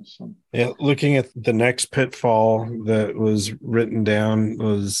pedestals. So. Yeah, looking at the next pitfall that was written down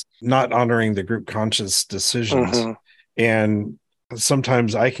was not honoring the group conscious decisions. And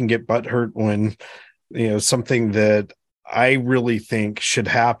sometimes I can get butthurt when, something that I really think should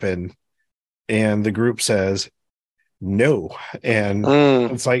happen and the group says no. And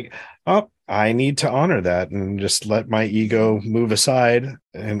it's like, oh, I need to honor that and just let my ego move aside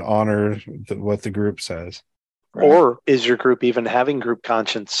and honor what the group says. Right. Or is your group even having group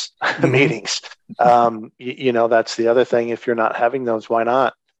conscience meetings? That's the other thing. If you're not having those, why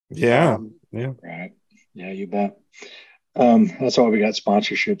not? Yeah. Right. Yeah, you bet. That's why we got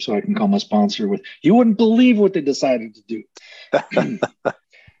sponsorship, so I can call my sponsor with, you wouldn't believe what they decided to do.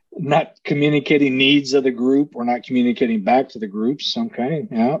 Not communicating needs of the group, or not communicating back to the groups. Okay.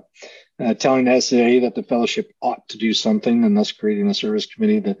 Yeah. Telling the SAA that the fellowship ought to do something, and thus creating a service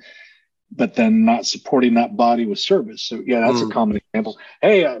committee but then not supporting that body with service. So yeah, that's a common example.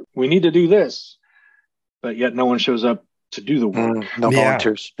 Hey, we need to do this, but yet no one shows up to do the work. No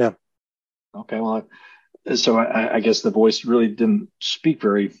volunteers. Yeah. Okay. Well, so I guess the voice really didn't speak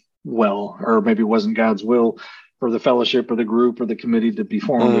very well, or maybe it wasn't God's will for the fellowship or the group or the committee to be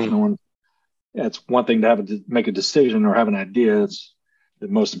formed. If no one, it's one thing to make a decision or have an idea. It's the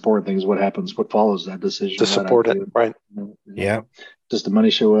most important thing is what happens, what follows that decision. To support it, right? Yeah. Does the money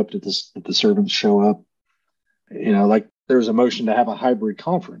show up? Did the servants show up? Like there was a motion to have a hybrid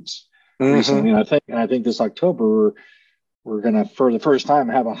conference recently, and I think this October we're going to, for the first time,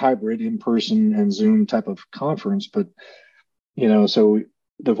 have a hybrid in-person and Zoom type of conference. But so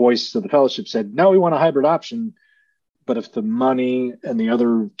the voice of the fellowship said, no, we want a hybrid option. But if the money and the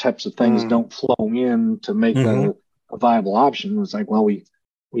other types of things don't flow in to make that a viable option, it's like, well, we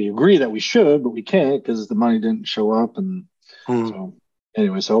agree that we should, but we can't because the money didn't show up. And so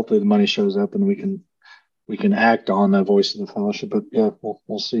anyway, so hopefully the money shows up and we can act on the voice of the fellowship. But yeah,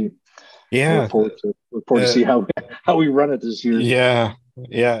 we'll see. Yeah. Look forward to see how we run it this year. Yeah.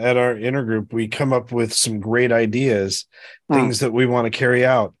 Yeah. At our intergroup, we come up with some great ideas, things that we want to carry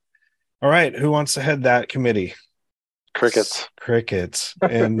out. All right. Who wants to head that committee? Crickets.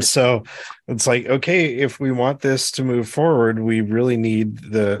 And so it's like, okay, if we want this to move forward, we really need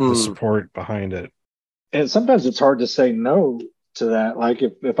the support behind it. And sometimes it's hard to say no to that. Like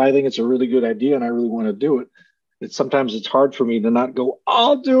if I think it's a really good idea and I really want to do it, sometimes it's hard for me to not go,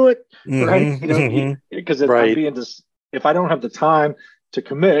 I'll do it. Right. Because if I don't have the time to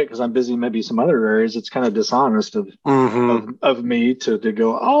commit because I'm busy, maybe some other areas, it's kind of dishonest of me to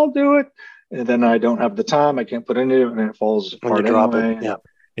go, I'll do it. And then I don't have the time. I can't put into it, and it falls apart anyway. Yeah.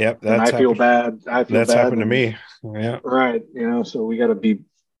 Yep. And I feel bad. That's happened to me. Yeah. Right. So we got to be,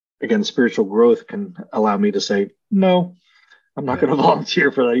 again, spiritual growth can allow me to say, no, I'm not going to volunteer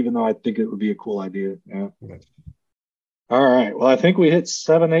for that, even though I think it would be a cool idea. Yeah. All right. Well, I think we hit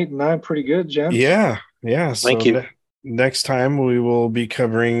 7, 8, and 9 pretty good, Jen. Yeah. Yeah. Thank you. Next time we will be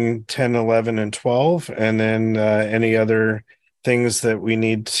covering 10, 11, and 12, and then any other things that we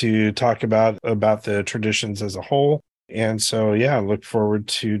need to talk about the traditions as a whole. And so, yeah, look forward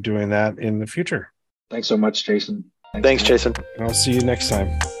to doing that in the future. Thanks so much, Jason. Thanks, Jason. I'll see you next time.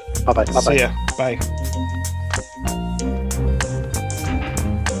 Bye-bye. See ya. Bye.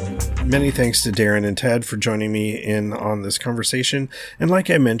 Many thanks to Darren and Ted for joining me in on this conversation. And like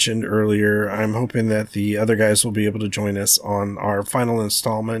I mentioned earlier, I'm hoping that the other guys will be able to join us on our final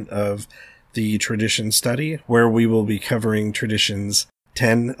installment of the Tradition study, where we will be covering Traditions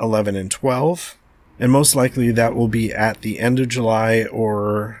 10, 11, and 12. And most likely that will be at the end of July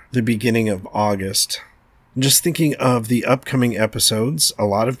or the beginning of August. Just thinking of the upcoming episodes, a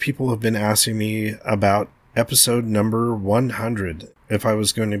lot of people have been asking me about episode number 100, if I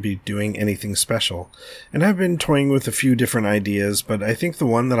was going to be doing anything special. And I've been toying with a few different ideas, but I think the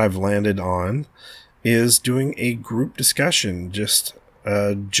one that I've landed on is doing a group discussion, just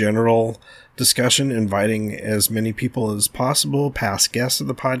a general discussion, inviting as many people as possible, past guests of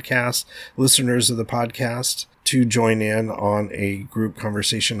the podcast, listeners of the podcast, to join in on a group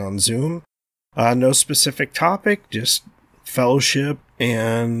conversation on Zoom. No specific topic, just fellowship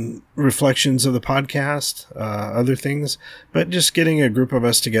and reflections of the podcast, other things, but just getting a group of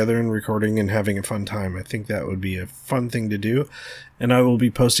us together and recording and having a fun time. I think that would be a fun thing to do. And I will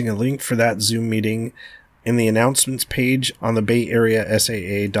be posting a link for that Zoom meeting in the announcements page on the Bay Area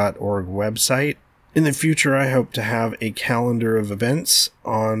SAA.org website. In the future, I hope to have a calendar of events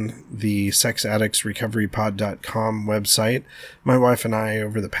on the sexaddictsrecoverypod.com website. My wife and I,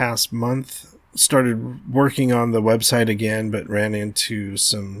 over the past month, started working on the website again, but ran into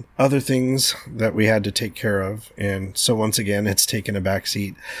some other things that we had to take care of. And so once again, it's taken a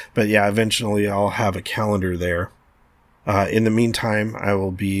backseat. But yeah, eventually I'll have a calendar there. In the meantime, I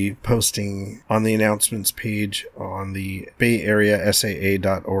will be posting on the announcements page on the Bay Area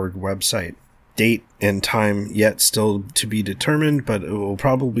SAA.org website. Date and time yet still to be determined, but it will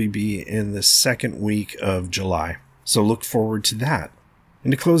probably be in the second week of July. So look forward to that. And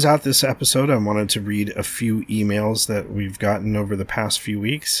to close out this episode, I wanted to read a few emails that we've gotten over the past few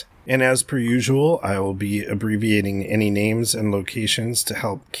weeks. And as per usual, I will be abbreviating any names and locations to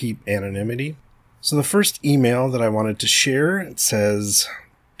help keep anonymity. So the first email that I wanted to share, it says,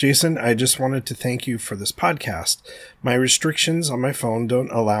 Jason, I just wanted to thank you for this podcast. My restrictions on my phone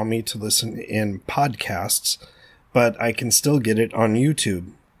don't allow me to listen in podcasts, but I can still get it on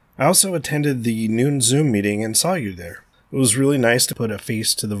YouTube. I also attended the noon Zoom meeting and saw you there. It was really nice to put a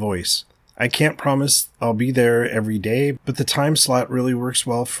face to the voice. I can't promise I'll be there every day, but the time slot really works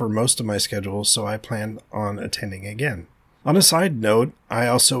well for most of my schedule, so I plan on attending again. On a side note, I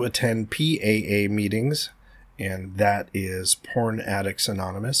also attend PAA meetings, and that is Porn Addicts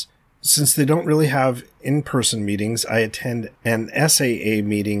Anonymous. Since they don't really have in-person meetings, I attend an SAA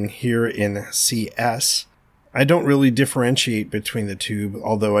meeting here in CS. I don't really differentiate between the two,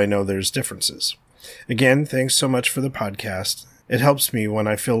 although I know there's differences. Again, thanks so much for the podcast. It helps me when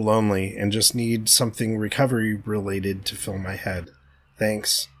I feel lonely and just need something recovery-related to fill my head.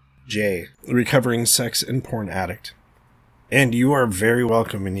 Thanks, Jay, recovering sex and porn addict. And you are very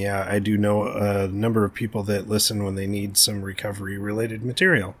welcome. And yeah, I do know a number of people that listen when they need some recovery-related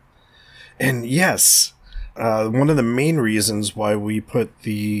material. And yes, one of the main reasons why we put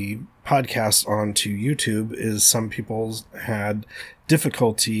the podcast onto YouTube is some people had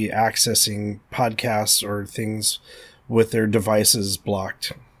difficulty accessing podcasts or things with their devices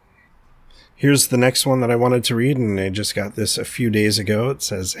blocked. Here's the next one that I wanted to read, and I just got this a few days ago. It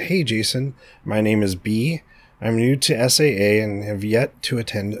says, Hey Jason, my name is B. I'm new to SAA and have yet to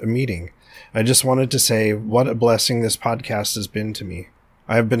attend a meeting. I just wanted to say what a blessing this podcast has been to me.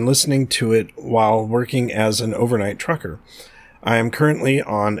 I have been listening to it while working as an overnight trucker. I am currently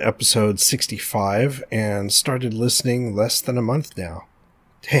on episode 65 and started listening less than a month now.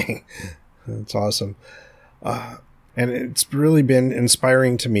 Dang, that's awesome. And it's really been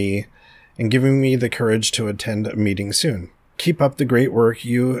inspiring to me and giving me the courage to attend a meeting soon. Keep up the great work,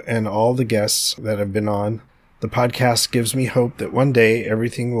 you and all the guests that have been on. The podcast gives me hope that one day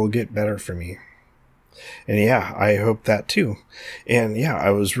everything will get better for me. And yeah, I hope that too. And yeah, I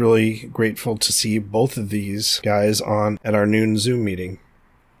was really grateful to see both of these guys on at our noon Zoom meeting.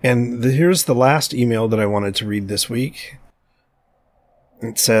 And here's the last email that I wanted to read this week.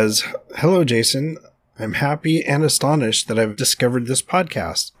 It says, Hello, Jason. I'm happy and astonished that I've discovered this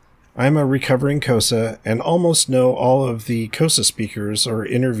podcast. I'm a recovering COSA and almost know all of the COSA speakers or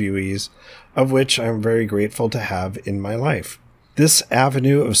interviewees, of which I'm very grateful to have in my life. This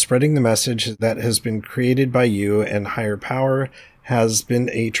avenue of spreading the message that has been created by you and higher power has been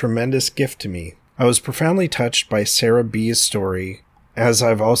a tremendous gift to me. I was profoundly touched by Sarah B's story, as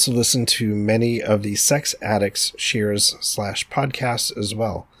I've also listened to many of the Sex Addicts shares/podcasts as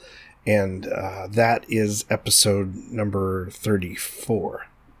well. And that is episode number 34.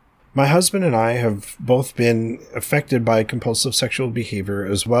 My husband and I have both been affected by compulsive sexual behavior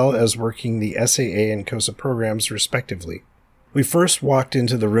as well as working the SAA and COSA programs respectively. We first walked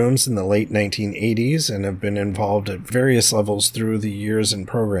into the rooms in the late 1980s and have been involved at various levels through the years in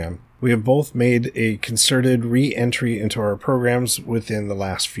program. We have both made a concerted re-entry into our programs within the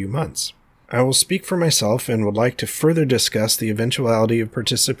last few months. I will speak for myself and would like to further discuss the eventuality of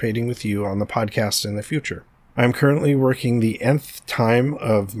participating with you on the podcast in the future. I am currently working the nth time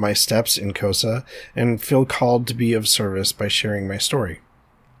of my steps in COSA and feel called to be of service by sharing my story.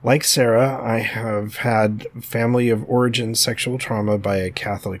 Like Sarah, I have had family of origin sexual trauma by a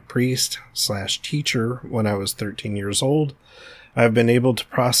Catholic priest/teacher when I was 13 years old. I have been able to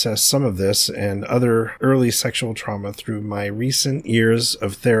process some of this and other early sexual trauma through my recent years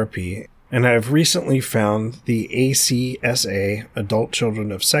of therapy, and I have recently found the ACSA, Adult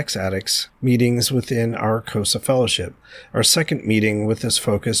Children of Sex Addicts, meetings within our COSA Fellowship. Our second meeting with this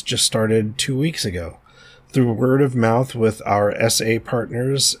focus just started 2 weeks ago. Through word of mouth with our SA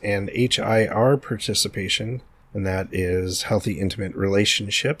partners and HIR participation, and that is Healthy Intimate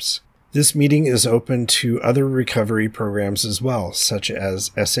Relationships, this meeting is open to other recovery programs as well, such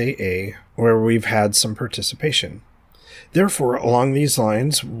as SAA, where we've had some participation. Therefore, along these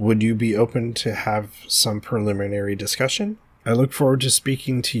lines, would you be open to have some preliminary discussion? I look forward to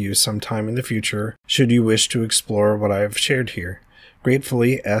speaking to you sometime in the future, should you wish to explore what I have shared here.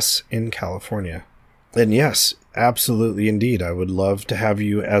 Gratefully, S in California. And yes, absolutely indeed, I would love to have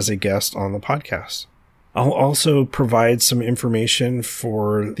you as a guest on the podcast. I'll also provide some information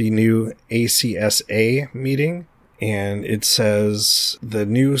for the new ACSA meeting, and it says the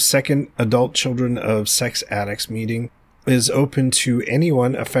new second Adult Children of Sex Addicts meeting is open to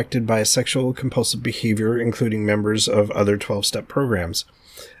anyone affected by sexual compulsive behavior, including members of other 12-step programs.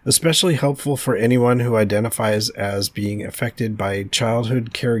 Especially helpful for anyone who identifies as being affected by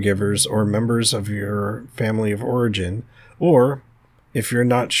childhood caregivers or members of your family of origin, or if you're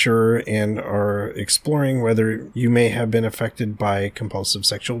not sure and are exploring whether you may have been affected by compulsive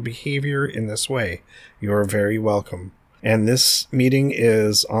sexual behavior in this way, you're very welcome. And this meeting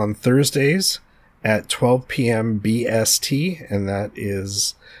is on Thursdays at 12 p.m. BST, and that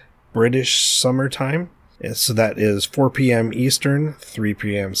is British summertime. So that is 4 p.m. Eastern, 3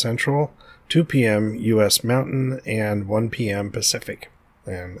 p.m. Central, 2 p.m. U.S. Mountain, and 1 p.m. Pacific.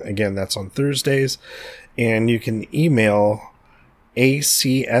 And again, that's on Thursdays. And you can email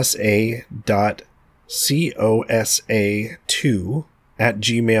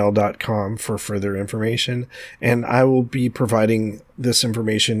acsa.cosa2@gmail.com for further information. And I will be providing this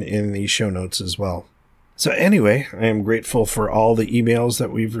information in the show notes as well. So anyway, I am grateful for all the emails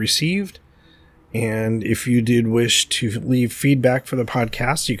that we've received. And if you did wish to leave feedback for the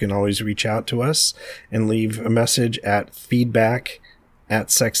podcast, you can always reach out to us and leave a message at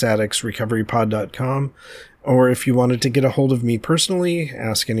feedback@sexaddictsrecoverypod.com. Or if you wanted to get a hold of me personally,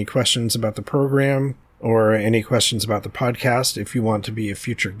 ask any questions about the program or any questions about the podcast. If you want to be a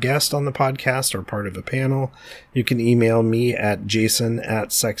future guest on the podcast or part of a panel, you can email me at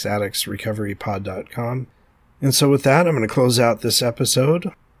jason@sexaddictsrecoverypod.com. And so with that, I'm going to close out this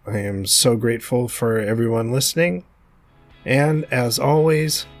episode. I am so grateful for everyone listening, and as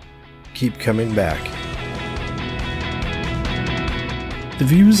always, keep coming back. The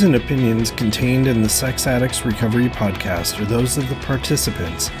views and opinions contained in the Sex Addicts Recovery Podcast are those of the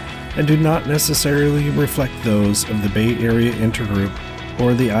participants and do not necessarily reflect those of the Bay Area Intergroup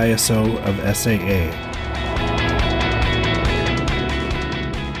or the ISO of SAA.